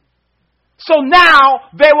 So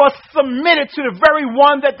now they were submitted to the very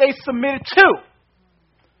one that they submitted to.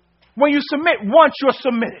 When you submit once, you're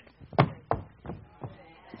submitted.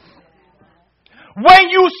 When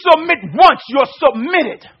you submit once, you're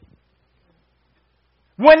submitted.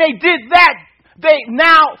 When they did that, they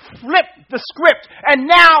now flipped the script. And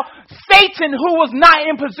now Satan, who was not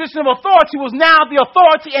in position of authority, was now the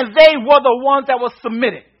authority, and they were the ones that were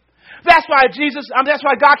submitted. That's why that's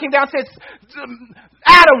why God came down and said,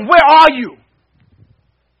 Adam, where are you?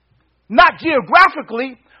 Not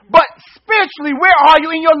geographically, but spiritually, where are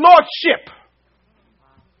you in your lordship?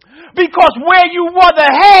 Because where you were the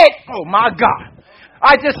head, oh my God.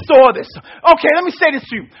 I just saw this. Okay, let me say this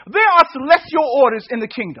to you. There are celestial orders in the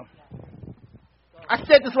kingdom. I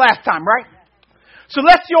said this last time, right?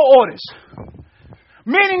 Celestial orders.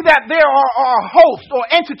 Meaning that there are hosts or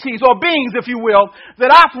entities or beings, if you will, that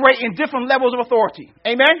operate in different levels of authority.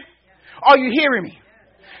 Amen? Are you hearing me?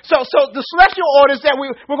 So the celestial orders that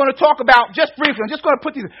we're going to talk about just briefly, I'm just going to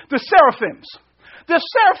put these, the seraphims. The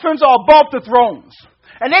seraphims are above the thrones.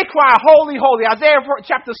 And they cry, holy, holy. Isaiah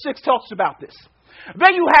chapter 6 talks about this.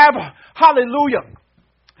 Then you have, hallelujah,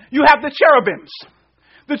 you have the cherubims.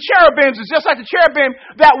 The cherubims is just like the cherubim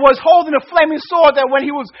that was holding a flaming sword that when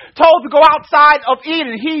he was told to go outside of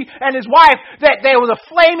Eden, he and his wife, that there was a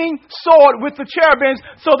flaming sword with the cherubims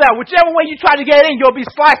so that whichever way you try to get in, you'll be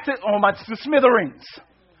sliced to smithereens.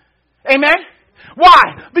 Amen?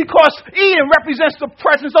 Why? Because Eden represents the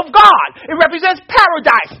presence of God. It represents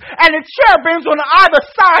paradise. And the cherubims on either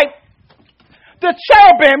side, the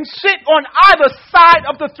cherubims sit on either side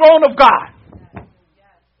of the throne of God.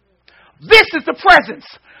 This is the presence.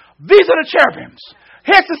 These are the cherubims.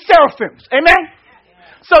 Here's the seraphims. Amen?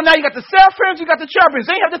 So now you got the seraphims, you got the cherubims.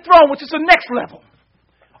 Then you have the throne, which is the next level.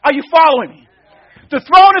 Are you following me? The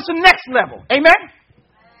throne is the next level. Amen?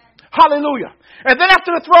 Hallelujah. And then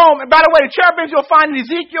after the throne, and by the way, the cherubims you'll find in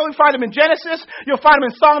Ezekiel, you'll find them in Genesis, you'll find them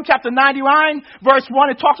in Psalm chapter 99, verse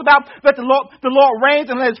 1. It talks about that the Lord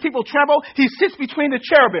reigns and let his people tremble. He sits between the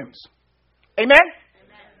cherubims. Amen?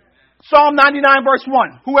 Psalm 99, verse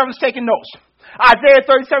 1. Whoever's taking notes. Isaiah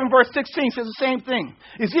 37, verse 16 says the same thing.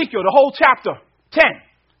 Ezekiel, the whole chapter 10.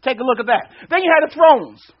 Take a look at that. Then you had the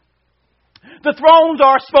thrones. The thrones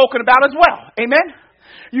are spoken about as well. Amen?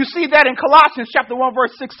 You see that in Colossians chapter 1,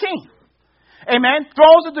 verse 16. Amen?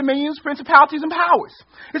 Thrones of dominions, principalities, and powers.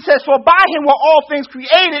 It says, for by him were all things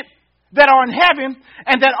created that are in heaven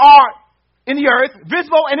and that are in the earth,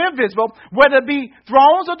 visible and invisible, whether it be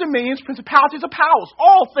thrones or dominions, principalities, or powers.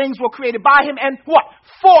 All things were created by him and what?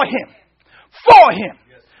 For him. For him.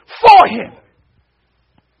 For him.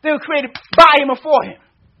 They were created by him and for him.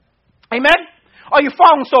 Amen? Are you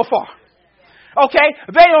following so far? Okay?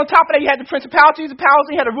 Then on top of that, you had the principalities, the powers,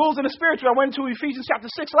 and you had the rules and the spiritual. I went into Ephesians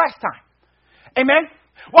chapter 6 last time. Amen?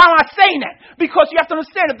 Why am I saying that? Because you have to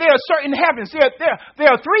understand that there are certain heavens.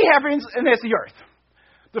 There are three heavens and there's the earth.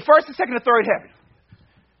 The first, the second, and the third heaven.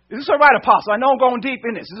 Is this all right, Apostle? I know I'm going deep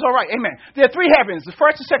in this. Is this all right? Amen. There are three heavens. The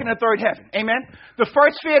first, the second, and the third heaven. Amen? The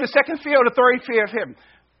first sphere, the second sphere, or the third sphere of heaven.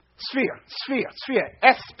 Sphere.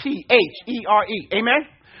 S-P-H-E-R-E. Amen?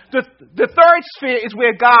 The third sphere is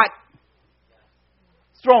where God's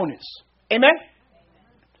throne is. Amen?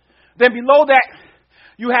 Then below that,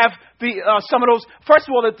 you have some of those. First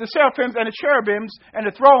of all, the seraphims and the cherubims and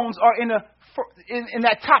the thrones are in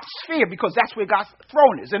that top sphere because that's where God's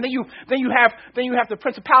throne is. And then you have the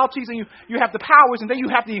principalities and you have the powers and then you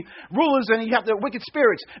have the rulers and you have the wicked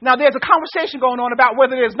spirits. Now there's a conversation going on about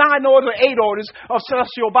whether there's 9 orders or 8 orders of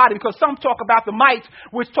celestial body because some talk about the might,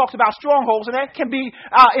 which talks about strongholds, and that can be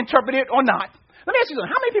interpreted or not. Let me ask you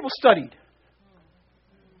something. How many people studied?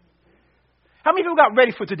 How many people got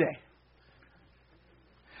ready for today?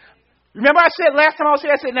 Remember I said last time I was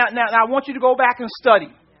here, I said, now I want you to go back and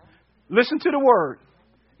study. Listen to the word.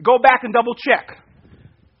 Go back and double check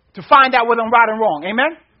to find out whether I'm right and wrong.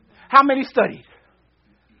 Amen? How many studied?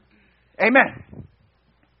 Amen.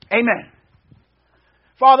 Amen.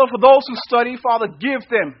 Father, for those who study, Father, give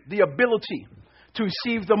them the ability to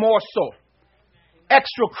receive the more so.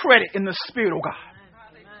 Extra credit in the Spirit, oh God.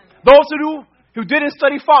 Those who didn't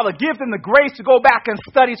study, Father, give them the grace to go back and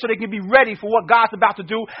study so they can be ready for what God's about to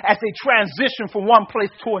do as they transition from one place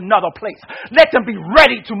to another place. Let them be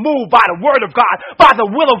ready to move by the word of God, by the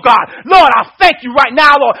will of God. Lord, I thank you right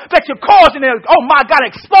now, Lord, that you're causing, oh my God,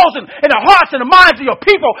 explosion in the hearts and the minds of your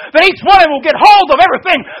people, that each one of them will get hold of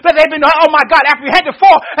everything that they've been, oh my God, apprehended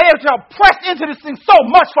for, and they shall press into this thing so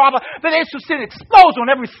much, Father, that they shall see an explosion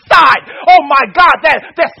on every side. Oh my God,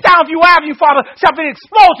 that Soundview Avenue, Father, shall be an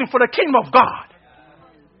explosion for the kingdom of God.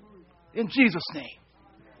 In Jesus' name.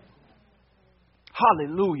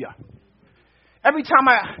 Hallelujah. Every time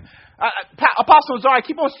Apostle Zara, I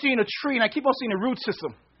keep on seeing a tree and I keep on seeing the root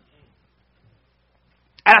system.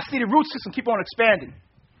 And I see the root system keep on expanding.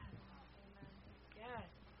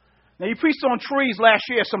 Now you preached on trees last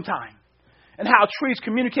year sometime. And how trees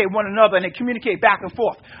communicate one another and they communicate back and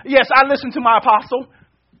forth. Yes, I listen to my apostle.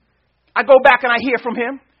 I go back and I hear from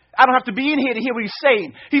him. I don't have to be in here to hear what he's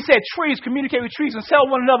saying. He said trees communicate with trees and tell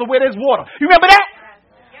one another where there's water. You remember that?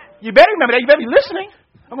 You better remember that. You better be listening.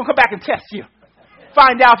 I'm going to come back and test you.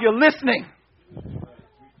 Find out if you're listening.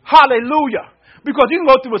 Hallelujah. Because you can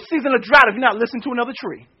go through a season of drought if you're not listening to another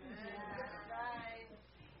tree.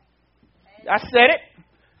 I said it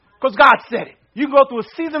because God said it. You can go through a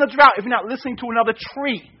season of drought if you're not listening to another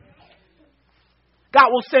tree.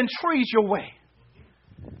 God will send trees your way.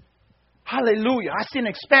 Hallelujah. I see an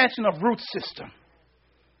expansion of root system.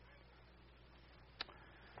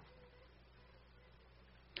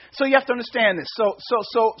 So you have to understand this.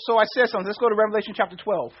 So I said something. Let's go to Revelation chapter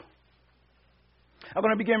 12. I'm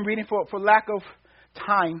going to begin reading for lack of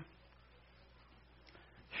time.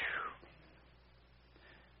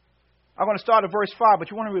 I'm going to start at verse 5, but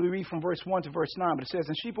you want to really read from verse 1 to verse 9. But it says,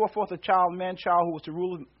 and she brought forth a child, man-child, who was to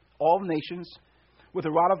rule all nations with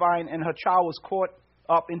a rod of iron, and her child was caught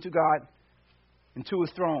up into God, into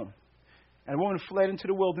his throne. And the woman fled into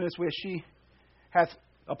the wilderness where she hath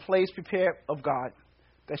a place prepared of God,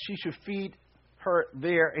 that she should feed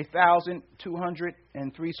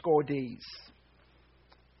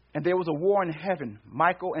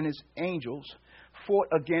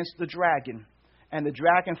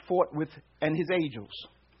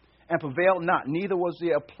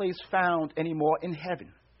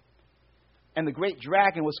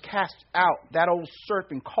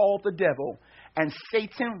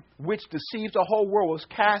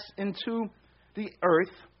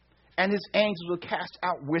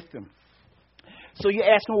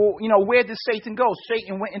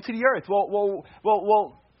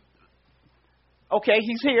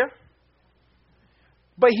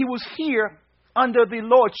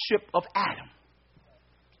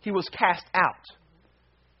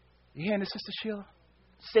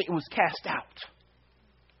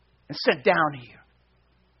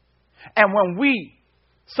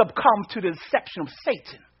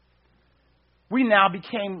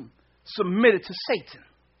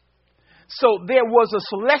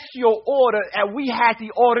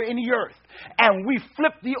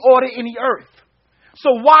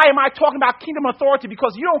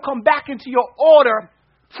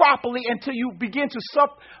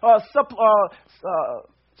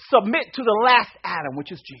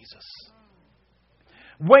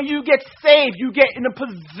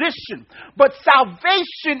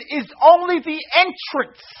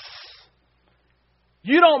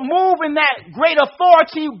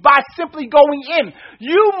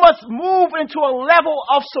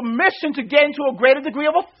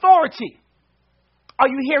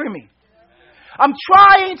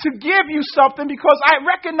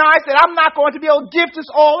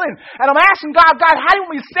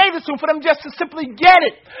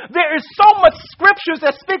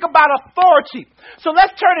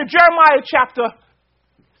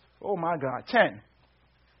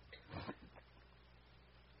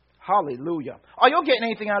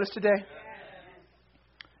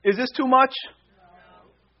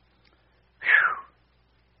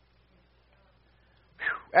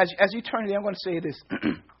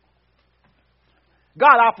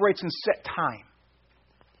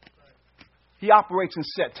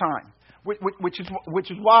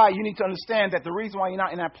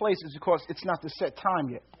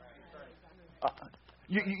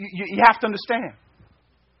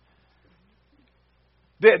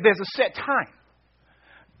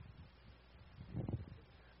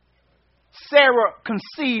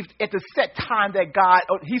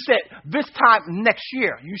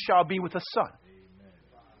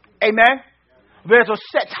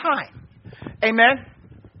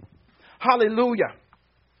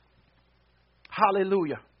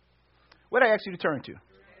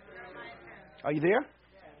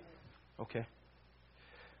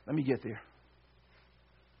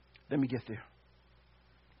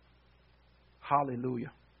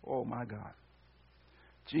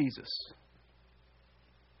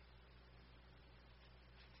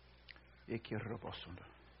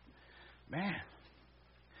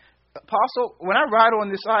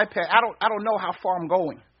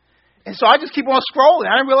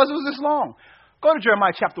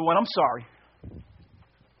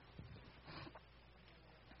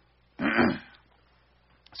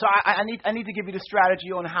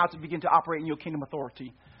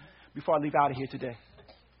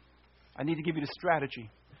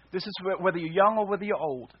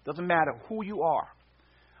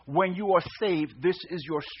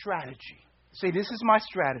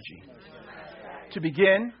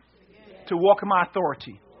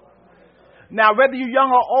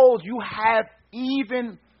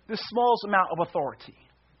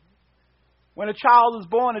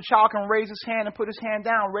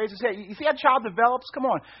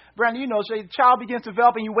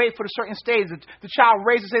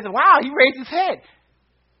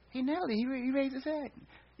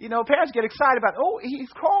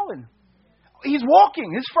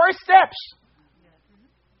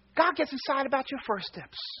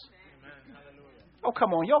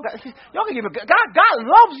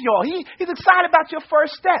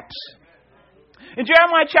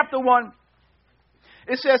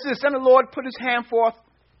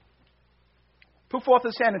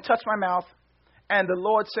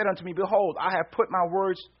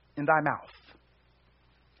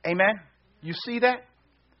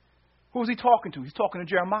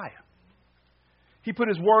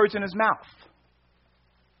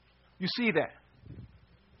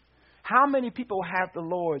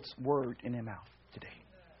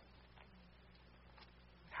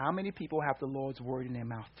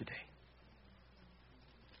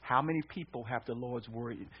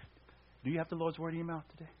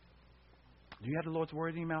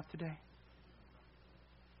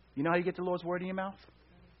You know how you get the Lord's word in your mouth?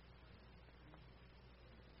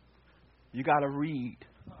 You got to read.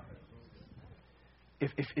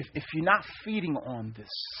 If you're not feeding on this,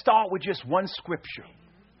 start with just one scripture.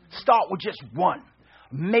 Start with just one.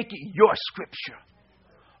 Make it your scripture.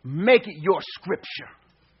 Make it your scripture.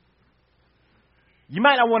 You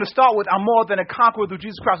might not want to start with, I'm more than a conqueror through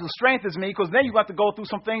Jesus Christ who strengthens me, because then you have to go through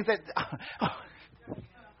some things that...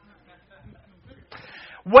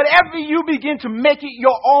 Whatever you begin to make it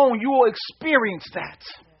your own, you will experience that.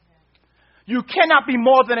 You cannot be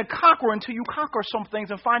more than a conqueror until you conquer some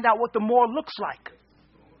things and find out what the more looks like.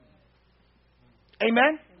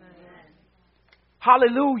 Amen?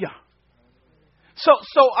 Hallelujah. So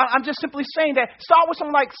I'm just simply saying that start with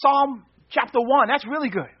something like Psalm chapter 1. That's really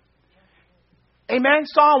good. Amen.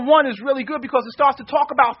 Psalm 1 is really good because it starts to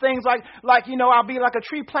talk about things like I'll be like a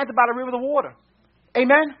tree planted by the river of water.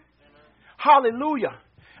 Amen. Hallelujah.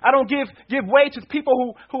 I don't give way to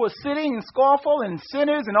people who are sitting and scornful and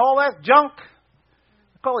sinners and all that junk.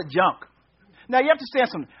 I call it junk. Now you have to understand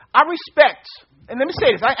something. I respect, and let me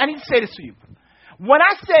say this. I need to say this to you. When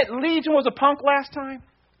I said Legion was a punk last time,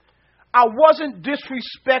 I wasn't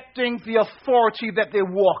disrespecting the authority that they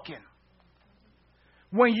walk in.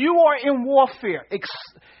 When you are in warfare,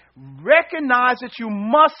 recognize that you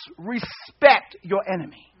must respect your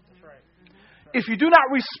enemy. If you do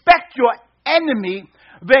not respect your enemy,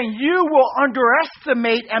 then you will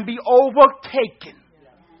underestimate and be overtaken.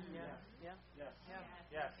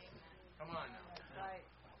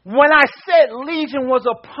 When I said Legion was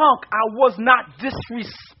a punk, I was not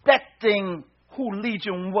disrespecting who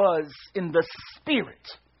Legion was in the spirit.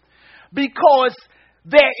 Because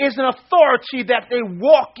there is an authority that they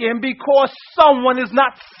walk in because someone is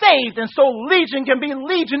not saved. And so Legion can be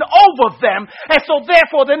Legion over them. And so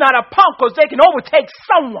therefore they're not a punk because they can overtake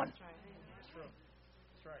someone.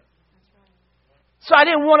 So I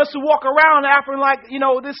didn't want us to walk around acting like,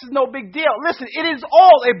 this is no big deal. Listen, it is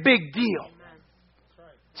all a big deal.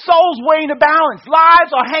 Souls weigh in the balance.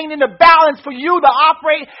 Lives are hanging in the balance for you to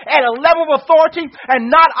operate at a level of authority and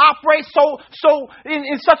not operate so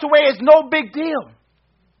in such a way as no big deal.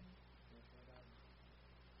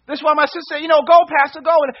 This is why my sister said, go, Pastor,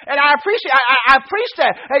 go. And I appreciate that.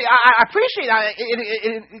 I appreciate that.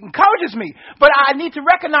 It encourages me. But I need to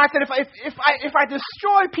recognize that if I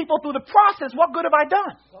destroy people through the process, what good have I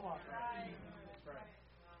done?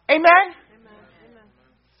 Amen?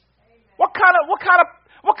 What kind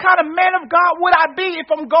of man of God would I be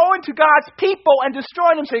if I'm going to God's people and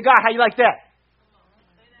destroying them? Say, God, how you like that?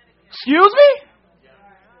 Excuse me?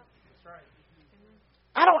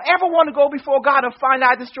 I don't ever want to go before God and find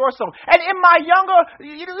out I destroy someone. And in my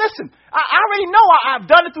listen, I already know I've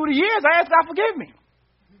done it through the years. I ask God forgive me.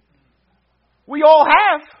 We all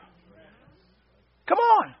have. Come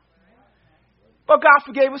on. But God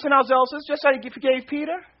forgave us in our zealousness, just like He forgave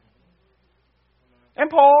Peter and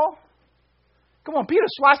Paul. Come on, Peter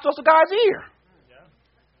sliced off the guy's ear.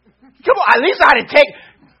 Come on, at least I didn't take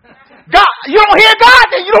God. You don't hear God,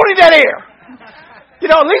 then you don't need that ear.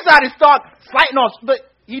 At least I didn't start slicing off. But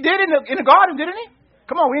He did in the garden, didn't He?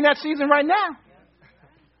 Come on, we're in that season right now.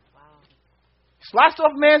 Sliced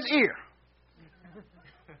off a man's ear.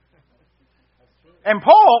 And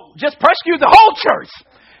Paul just persecuted the whole church.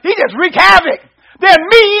 He just wreaked havoc. They're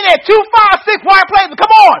meeting at 2, 5, 6 white places.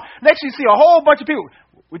 Come on. Next you see a whole bunch of people.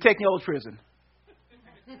 We're taking you to prison.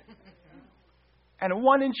 And the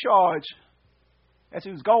one in charge, as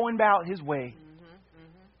he was going about his way,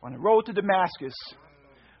 on the road to Damascus,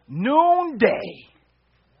 noonday,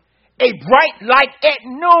 a bright light at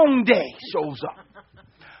noonday shows up.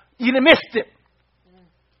 You missed it.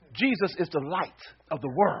 Jesus is the light of the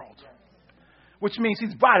world, which means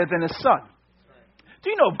He's brighter than the sun. Do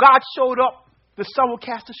you know if God showed up, the sun will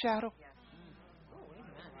cast a shadow?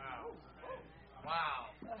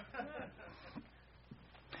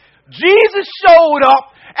 Jesus showed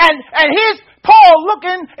up, and Saul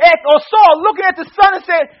looking at the sun and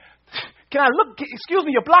said, "Can I look? Excuse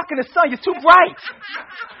me, you're blocking the sun. You're too bright."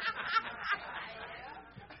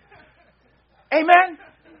 Amen.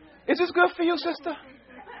 Is this good for you, sister?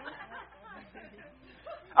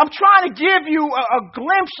 I'm trying to give you a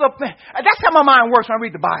glimpse of things. That's how my mind works when I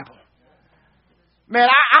read the Bible. Man,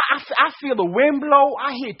 I feel the wind blow.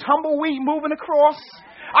 I hear tumbleweed moving across.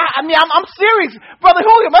 I'm serious. Brother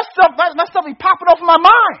Julio, my stuff be popping off in my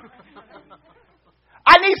mind.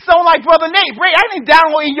 I need someone like Brother Nate. I need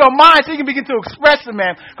download in your mind so you can begin to express it,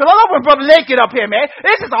 man. Because I love when Brother Nate get up here, man.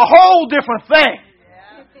 This is a whole different thing.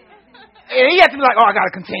 And he has to be like, I got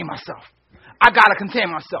to contain myself.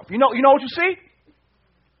 You know what you see?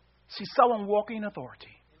 See someone walking in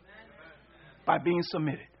authority by being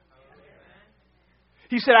submitted.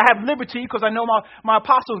 He said, I have liberty because I know my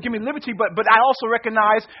apostles give me liberty, but I also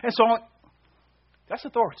recognize, and so on. That's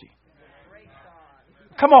authority.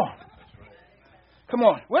 Come on. Come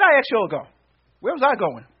on. Where did I ask you all to go? Where was I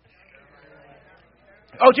going?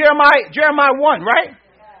 Oh, Jeremiah 1, right?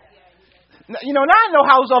 You know, now I know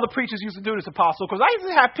how those other preachers used to do this, apostle, because I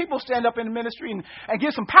used to have people stand up in the ministry and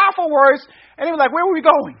give some powerful words, and they were like, where were we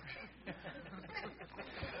going?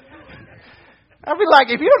 I'd be like,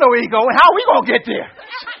 if you don't know where you're going, how are we going to get there?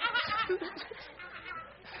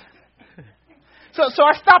 So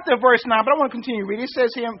I stopped at verse 9, but I want to continue reading. It says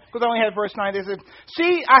here, because I only had verse 9, it says,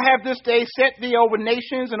 see, I have this day set thee over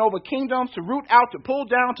nations and over kingdoms to root out, to pull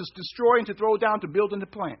down, to destroy, and to throw down, to build and to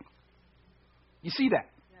plant. You see that?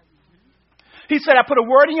 He said, I put a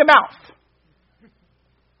word in your mouth.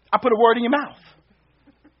 I put a word in your mouth.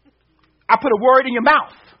 I put a word in your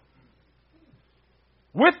mouth.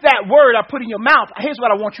 With that word I put in your mouth, here's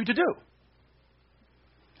what I want you to do.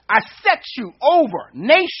 I set you over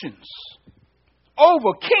nations,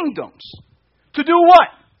 over kingdoms, to do what?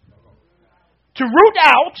 To root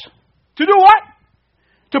out, to do what?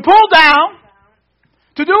 To pull down,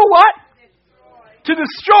 to do what? To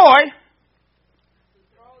destroy,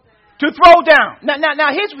 to throw down.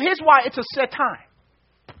 Now here's why it's a set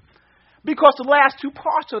time. Because the last two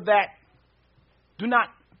parts of that do not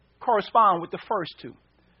correspond with the first two.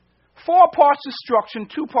 4 parts destruction,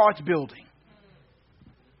 2 parts building.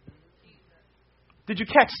 Did you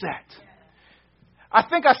catch that? I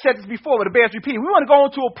think I said this before, but it bears repeating. We want to go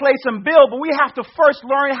into a place and build, but we have to first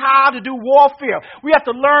learn how to do warfare. We have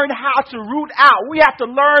to learn how to root out. We have to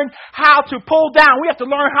learn how to pull down. We have to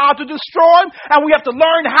learn how to destroy, and we have to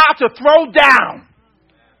learn how to throw down.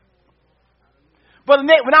 But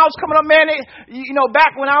when I was coming up, man,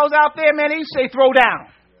 back when I was out there, man, they used to say throw down.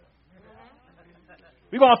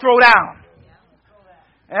 We're going to throw down.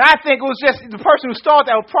 And I think it was just the person who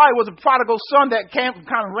started that probably was a prodigal son that kind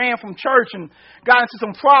of ran from church and got into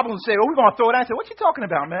some problems and said, we're going to throw it down. I said, what you talking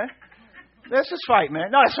about, man? Let's just fight,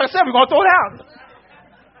 man. No, that's what I said. We're going to throw it down.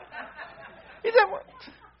 He said,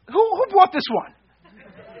 who brought this one?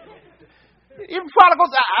 Even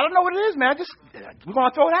prodigals, I don't know what it is, man. We're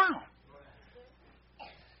going to throw it down.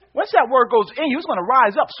 Once that word goes in you, it's going to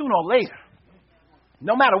rise up sooner or later,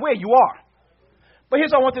 no matter where you are. But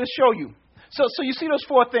here's what I wanted to show you. So you see those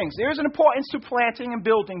 4 things. There is an importance to planting and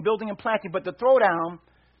building and planting, but the throwdown,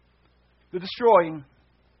 the destroying,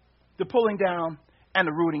 the pulling down, and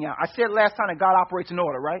the rooting out. I said last time that God operates in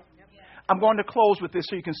order, right? Yep. I'm going to close with this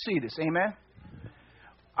so you can see this. Amen?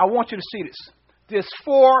 I want you to see this. There's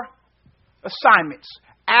 4 assignments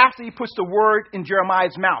after he puts the word in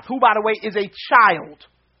Jeremiah's mouth, who, by the way, is a child.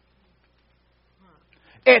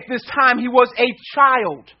 At this time, he was a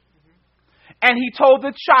child. And he told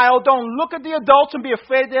the child, don't look at the adults and be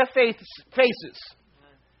afraid of their faces.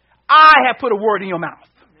 I have put a word in your mouth.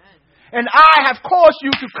 And I have caused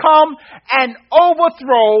you to come and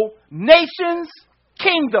overthrow nations,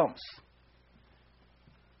 kingdoms.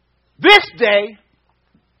 This day,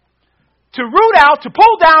 to root out, to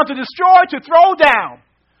pull down, to destroy, to throw down,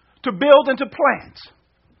 to build and to plant.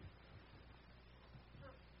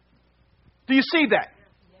 Do you see that?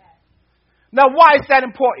 Now, why is that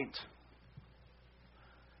important?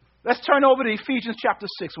 Let's turn over to Ephesians chapter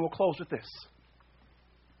 6, and we'll close with this.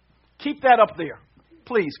 Keep that up there.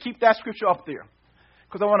 Please, keep that scripture up there,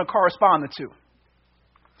 because I want to correspond the two.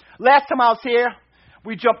 Last time I was here,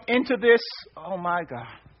 we jumped into this. Oh, my God.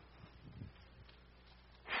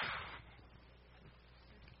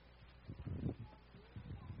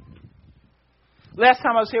 Last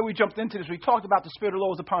time I was here, we jumped into this. We talked about the Spirit of the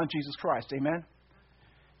Lord was upon Jesus Christ. Amen?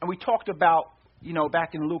 And we talked about,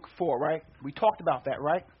 back in Luke 4, right? We talked about that,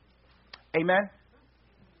 right? Amen?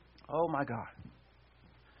 Oh, my God.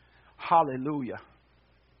 Hallelujah.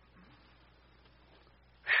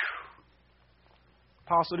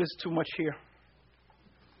 Apostle, there's too much here.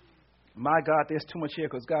 My God, there's too much here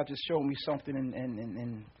because God just showed me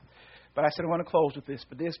something. But I said I want to close with this.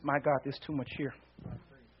 But my God, there's too much here.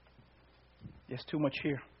 There's too much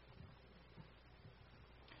here.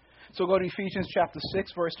 So go to Ephesians chapter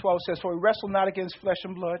 6, verse 12. It says, for we wrestle not against flesh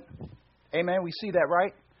and blood. Amen. We see that,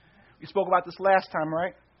 right? We spoke about this last time,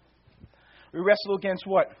 right? We wrestle against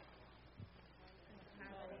what?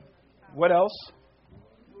 What else?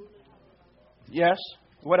 Yes.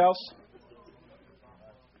 What else?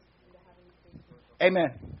 Amen.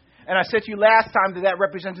 And I said to you last time that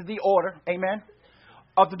represented the order. Amen.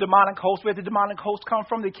 of the demonic host. Where did the demonic host come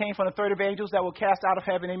from? They came from the third of angels that were cast out of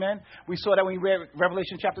heaven. Amen. We saw that when we read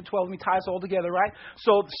Revelation chapter 12. Let me tie us all together, right?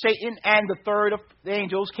 So Satan and the third of the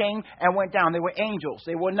angels came and went down. They were angels.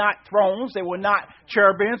 They were not thrones. They were not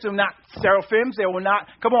cherubims. They were not seraphims. They were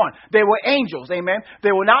not, come on, they were angels. Amen.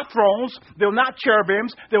 They were not thrones. They were not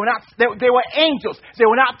cherubims. They were angels. They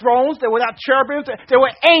were not thrones. They were not cherubims. They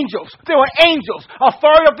were angels. They were angels. A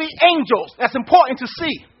third of the angels. That's important to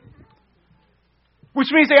see. Which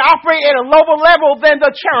means they operate at a lower level than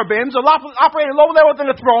the cherubims, operate at a lower level than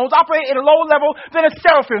the thrones, operate at a lower level than the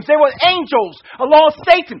seraphims. They were angels along with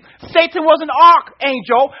Satan. Satan was an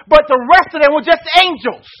archangel, but the rest of them were just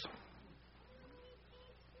angels.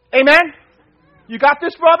 Amen? You got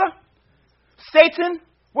this, brother? Satan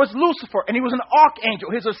was Lucifer, and he was an archangel.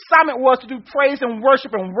 His assignment was to do praise and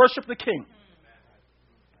worship the king.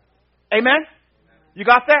 Amen? You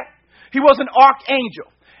got that? He was an archangel.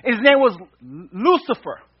 His name was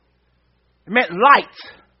Lucifer. It meant light.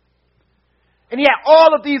 And he had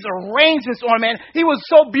all of these arrangements on him, man. He was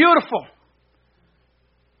so beautiful.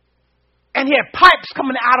 And he had pipes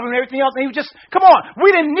coming out of him and everything else. And he was just, come on,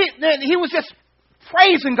 he was just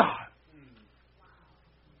praising God.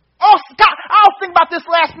 Oh, God, I was thinking about this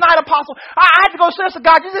last night, Apostle. I had to go say this to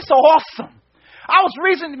God. You're just so awesome. I was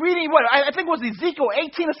reading what I think it was Ezekiel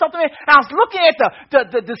 18 or something, and I was looking at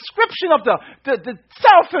the description of the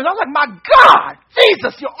seraphims. I was like, my God,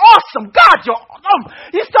 Jesus, you're awesome. God, you're awesome.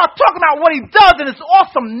 He started talking about what he does in his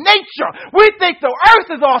awesome nature. We think the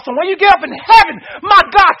earth is awesome. When you get up in heaven, my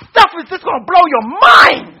God, stuff is just going to blow your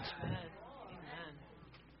mind.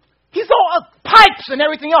 He's all pipes and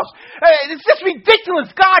everything else. It's just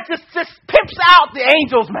ridiculous. God just pimps out the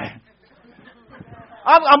angels, man.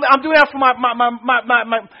 I'm doing that for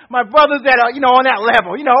my brothers that are, on that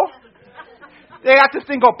level, They got this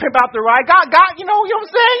thing called pimp out the ride. God, you know what I'm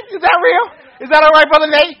saying? Is that real? Is that all right, Brother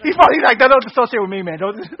Nate? He's like, don't associate with me, man.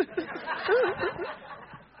 Don't.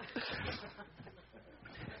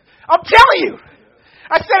 I'm telling you.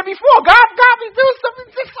 I said it before. God got me doing something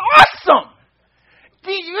just awesome.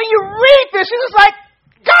 When you read this, you're just like,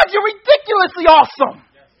 God, you're ridiculously awesome.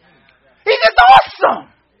 He's just awesome.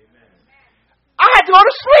 I had to go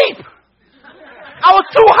to sleep. I was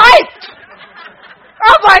too hyped. I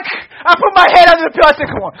was like, I put my head under the pillow. I said,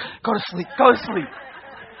 come on, go to sleep, go to sleep.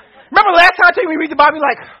 Remember last time I told you we read the Bible,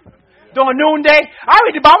 like, during noonday? I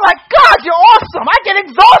read the Bible, I'm like, God, you're awesome. I get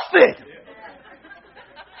exhausted.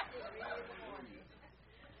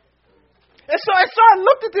 And so I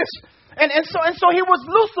looked at this. And so he was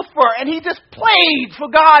Lucifer, and he just played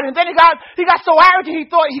for God, and then he got so arrogant he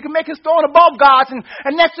thought he could make his throne above God's, and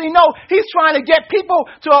next thing you know, he's trying to get people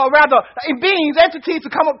to, beings, entities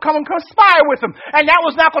to come and conspire with him, and that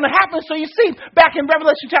was not going to happen. So you see, back in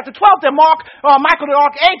Revelation chapter 12, that Michael the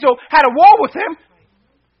archangel had a war with him,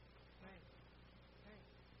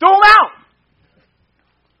 threw him out,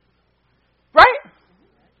 right?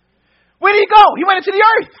 Where did he go? He went into the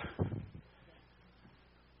earth.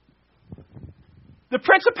 The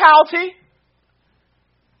principality,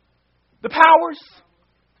 the powers,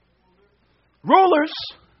 rulers,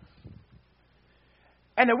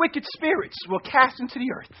 and the wicked spirits were cast into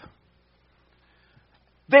the earth.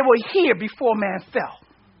 They were here before man fell.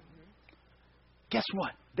 Guess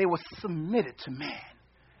what? They were submitted to man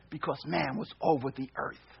because man was over the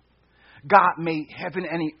earth. God made heaven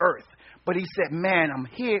and the earth. But he said, man, I'm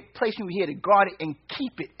here, placing you here to guard it and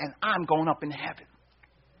keep it, and I'm going up in heaven.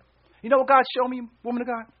 You know what God showed me, woman of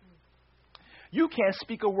God? You can't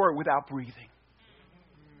speak a word without breathing.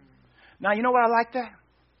 Now, you know why I like that?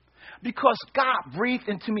 Because God breathed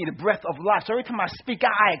into me the breath of life. So every time I speak,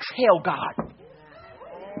 I exhale God.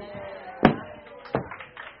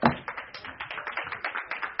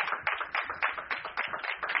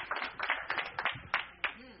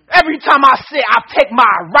 Every time I say I take my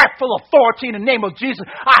rightful authority in the name of Jesus,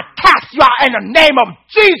 I cast you out in the name of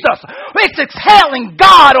Jesus. It's exhaling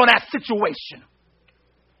God on that situation.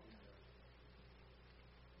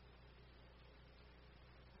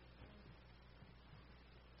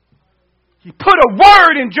 He put a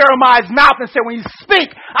word in Jeremiah's mouth and said, when you speak,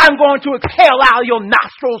 I'm going to exhale out of your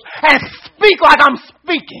nostrils and speak like I'm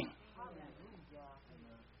speaking.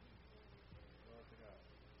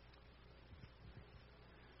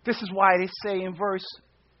 This is why they say in verse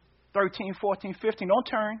 13, 14, 15, don't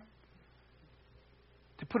turn,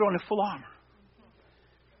 to put on the full armor.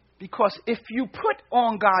 Because if you put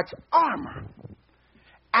on God's armor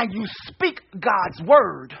and you speak God's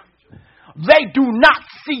word, they do not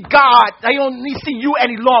see God. They don't see you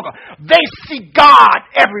any longer. They see God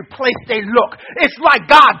every place they look. It's like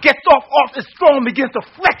God gets off his throne and begins to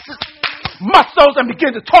flex his muscles and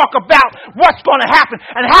begin to talk about what's going to happen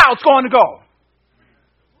and how it's going to go.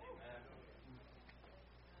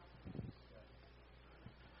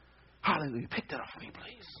 Hallelujah. Pick that up for me,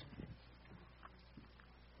 please.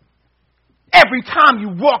 Every time you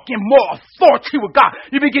walk in more authority with God,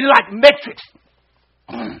 you begin to like Matrix.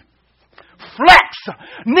 Flex.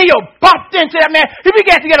 Neo bumped into that man. He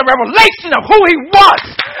began to get a revelation of who he was.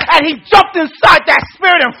 And he jumped inside that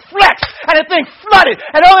spirit and flexed. And the thing flooded.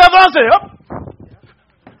 And all the other ones said, oh.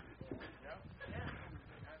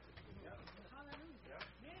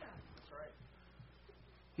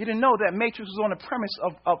 You didn't know that Matrix was on the premise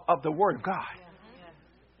of the Word of God.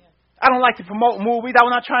 I don't like to promote movies. I will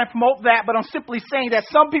not try and promote that, but I'm simply saying that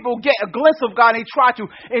some people get a glimpse of God and they try to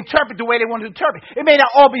interpret the way they want to interpret. It may not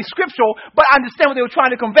all be scriptural, but I understand what they were trying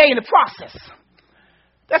to convey in the process.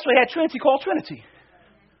 That's why they had Trinity called Trinity.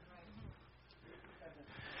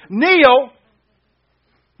 Neo,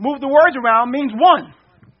 move the words around, means one.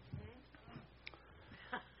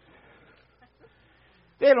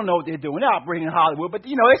 They don't know what they're doing. They're operating in Hollywood, but, they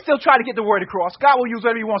still try to get the word across. God will use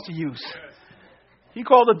whatever he wants to use. He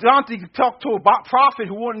called a donkey to talk to a prophet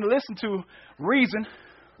who wouldn't listen to reason.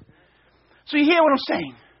 So you hear what I'm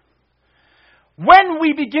saying? When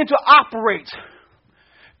we begin to operate,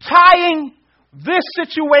 tying this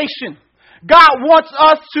situation, God wants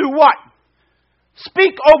us to what?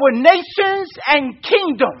 Speak over nations and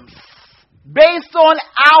kingdoms based on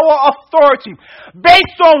our authority,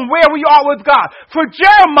 based on where we are with God. For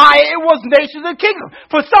Jeremiah, it was nations and kingdoms.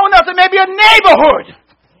 For someone else, it may be a neighborhood.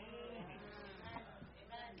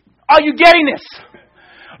 Are you getting this?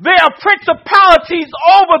 There are principalities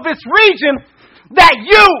over this region that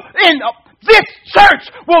you in this church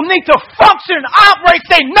will need to function and operate.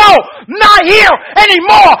 Say, no, not here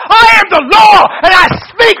anymore. I am the Lord and I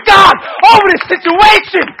speak God over this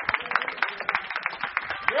situation.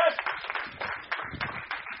 Yes.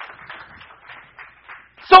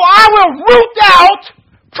 So I will root out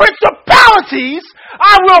principalities.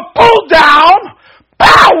 I will pull down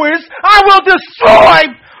powers. I will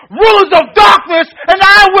destroy rulers of darkness, and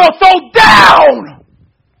I will throw down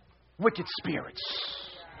wicked spirits.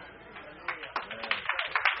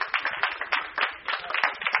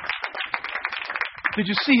 Did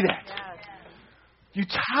you see that? You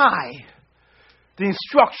tie the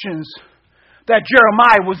instructions that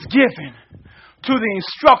Jeremiah was given to the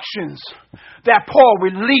instructions that Paul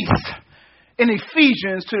released in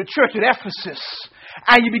Ephesians to the church at Ephesus.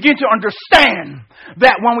 And you begin to understand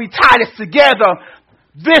that when we tie this together,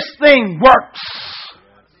 this thing works.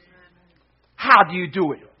 How do you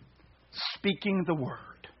do it? Speaking the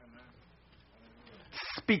word.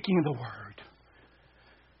 Speaking the word.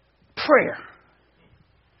 Prayer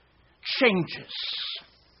changes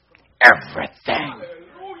everything.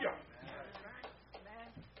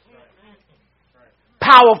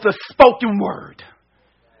 Power of the spoken word.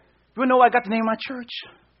 You know why I got the name of my church?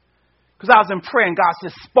 Because I was in prayer and God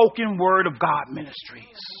said, Spoken Word of God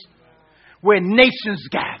Ministries. Where nations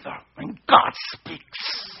gather and God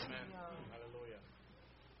speaks. Amen.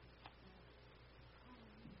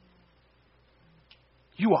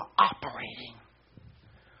 You are operating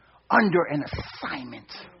under an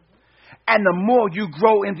assignment. And the more you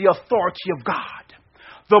grow in the authority of God,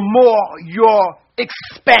 the more your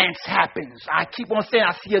expanse happens. I keep on saying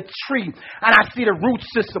I see a tree and I see the root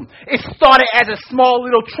system. It started as a small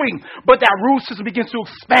little tree, but that root system begins to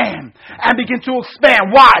expand and begin to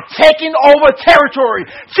expand. Why? Taking over territory.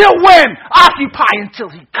 Till when? Occupy until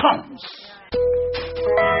he comes.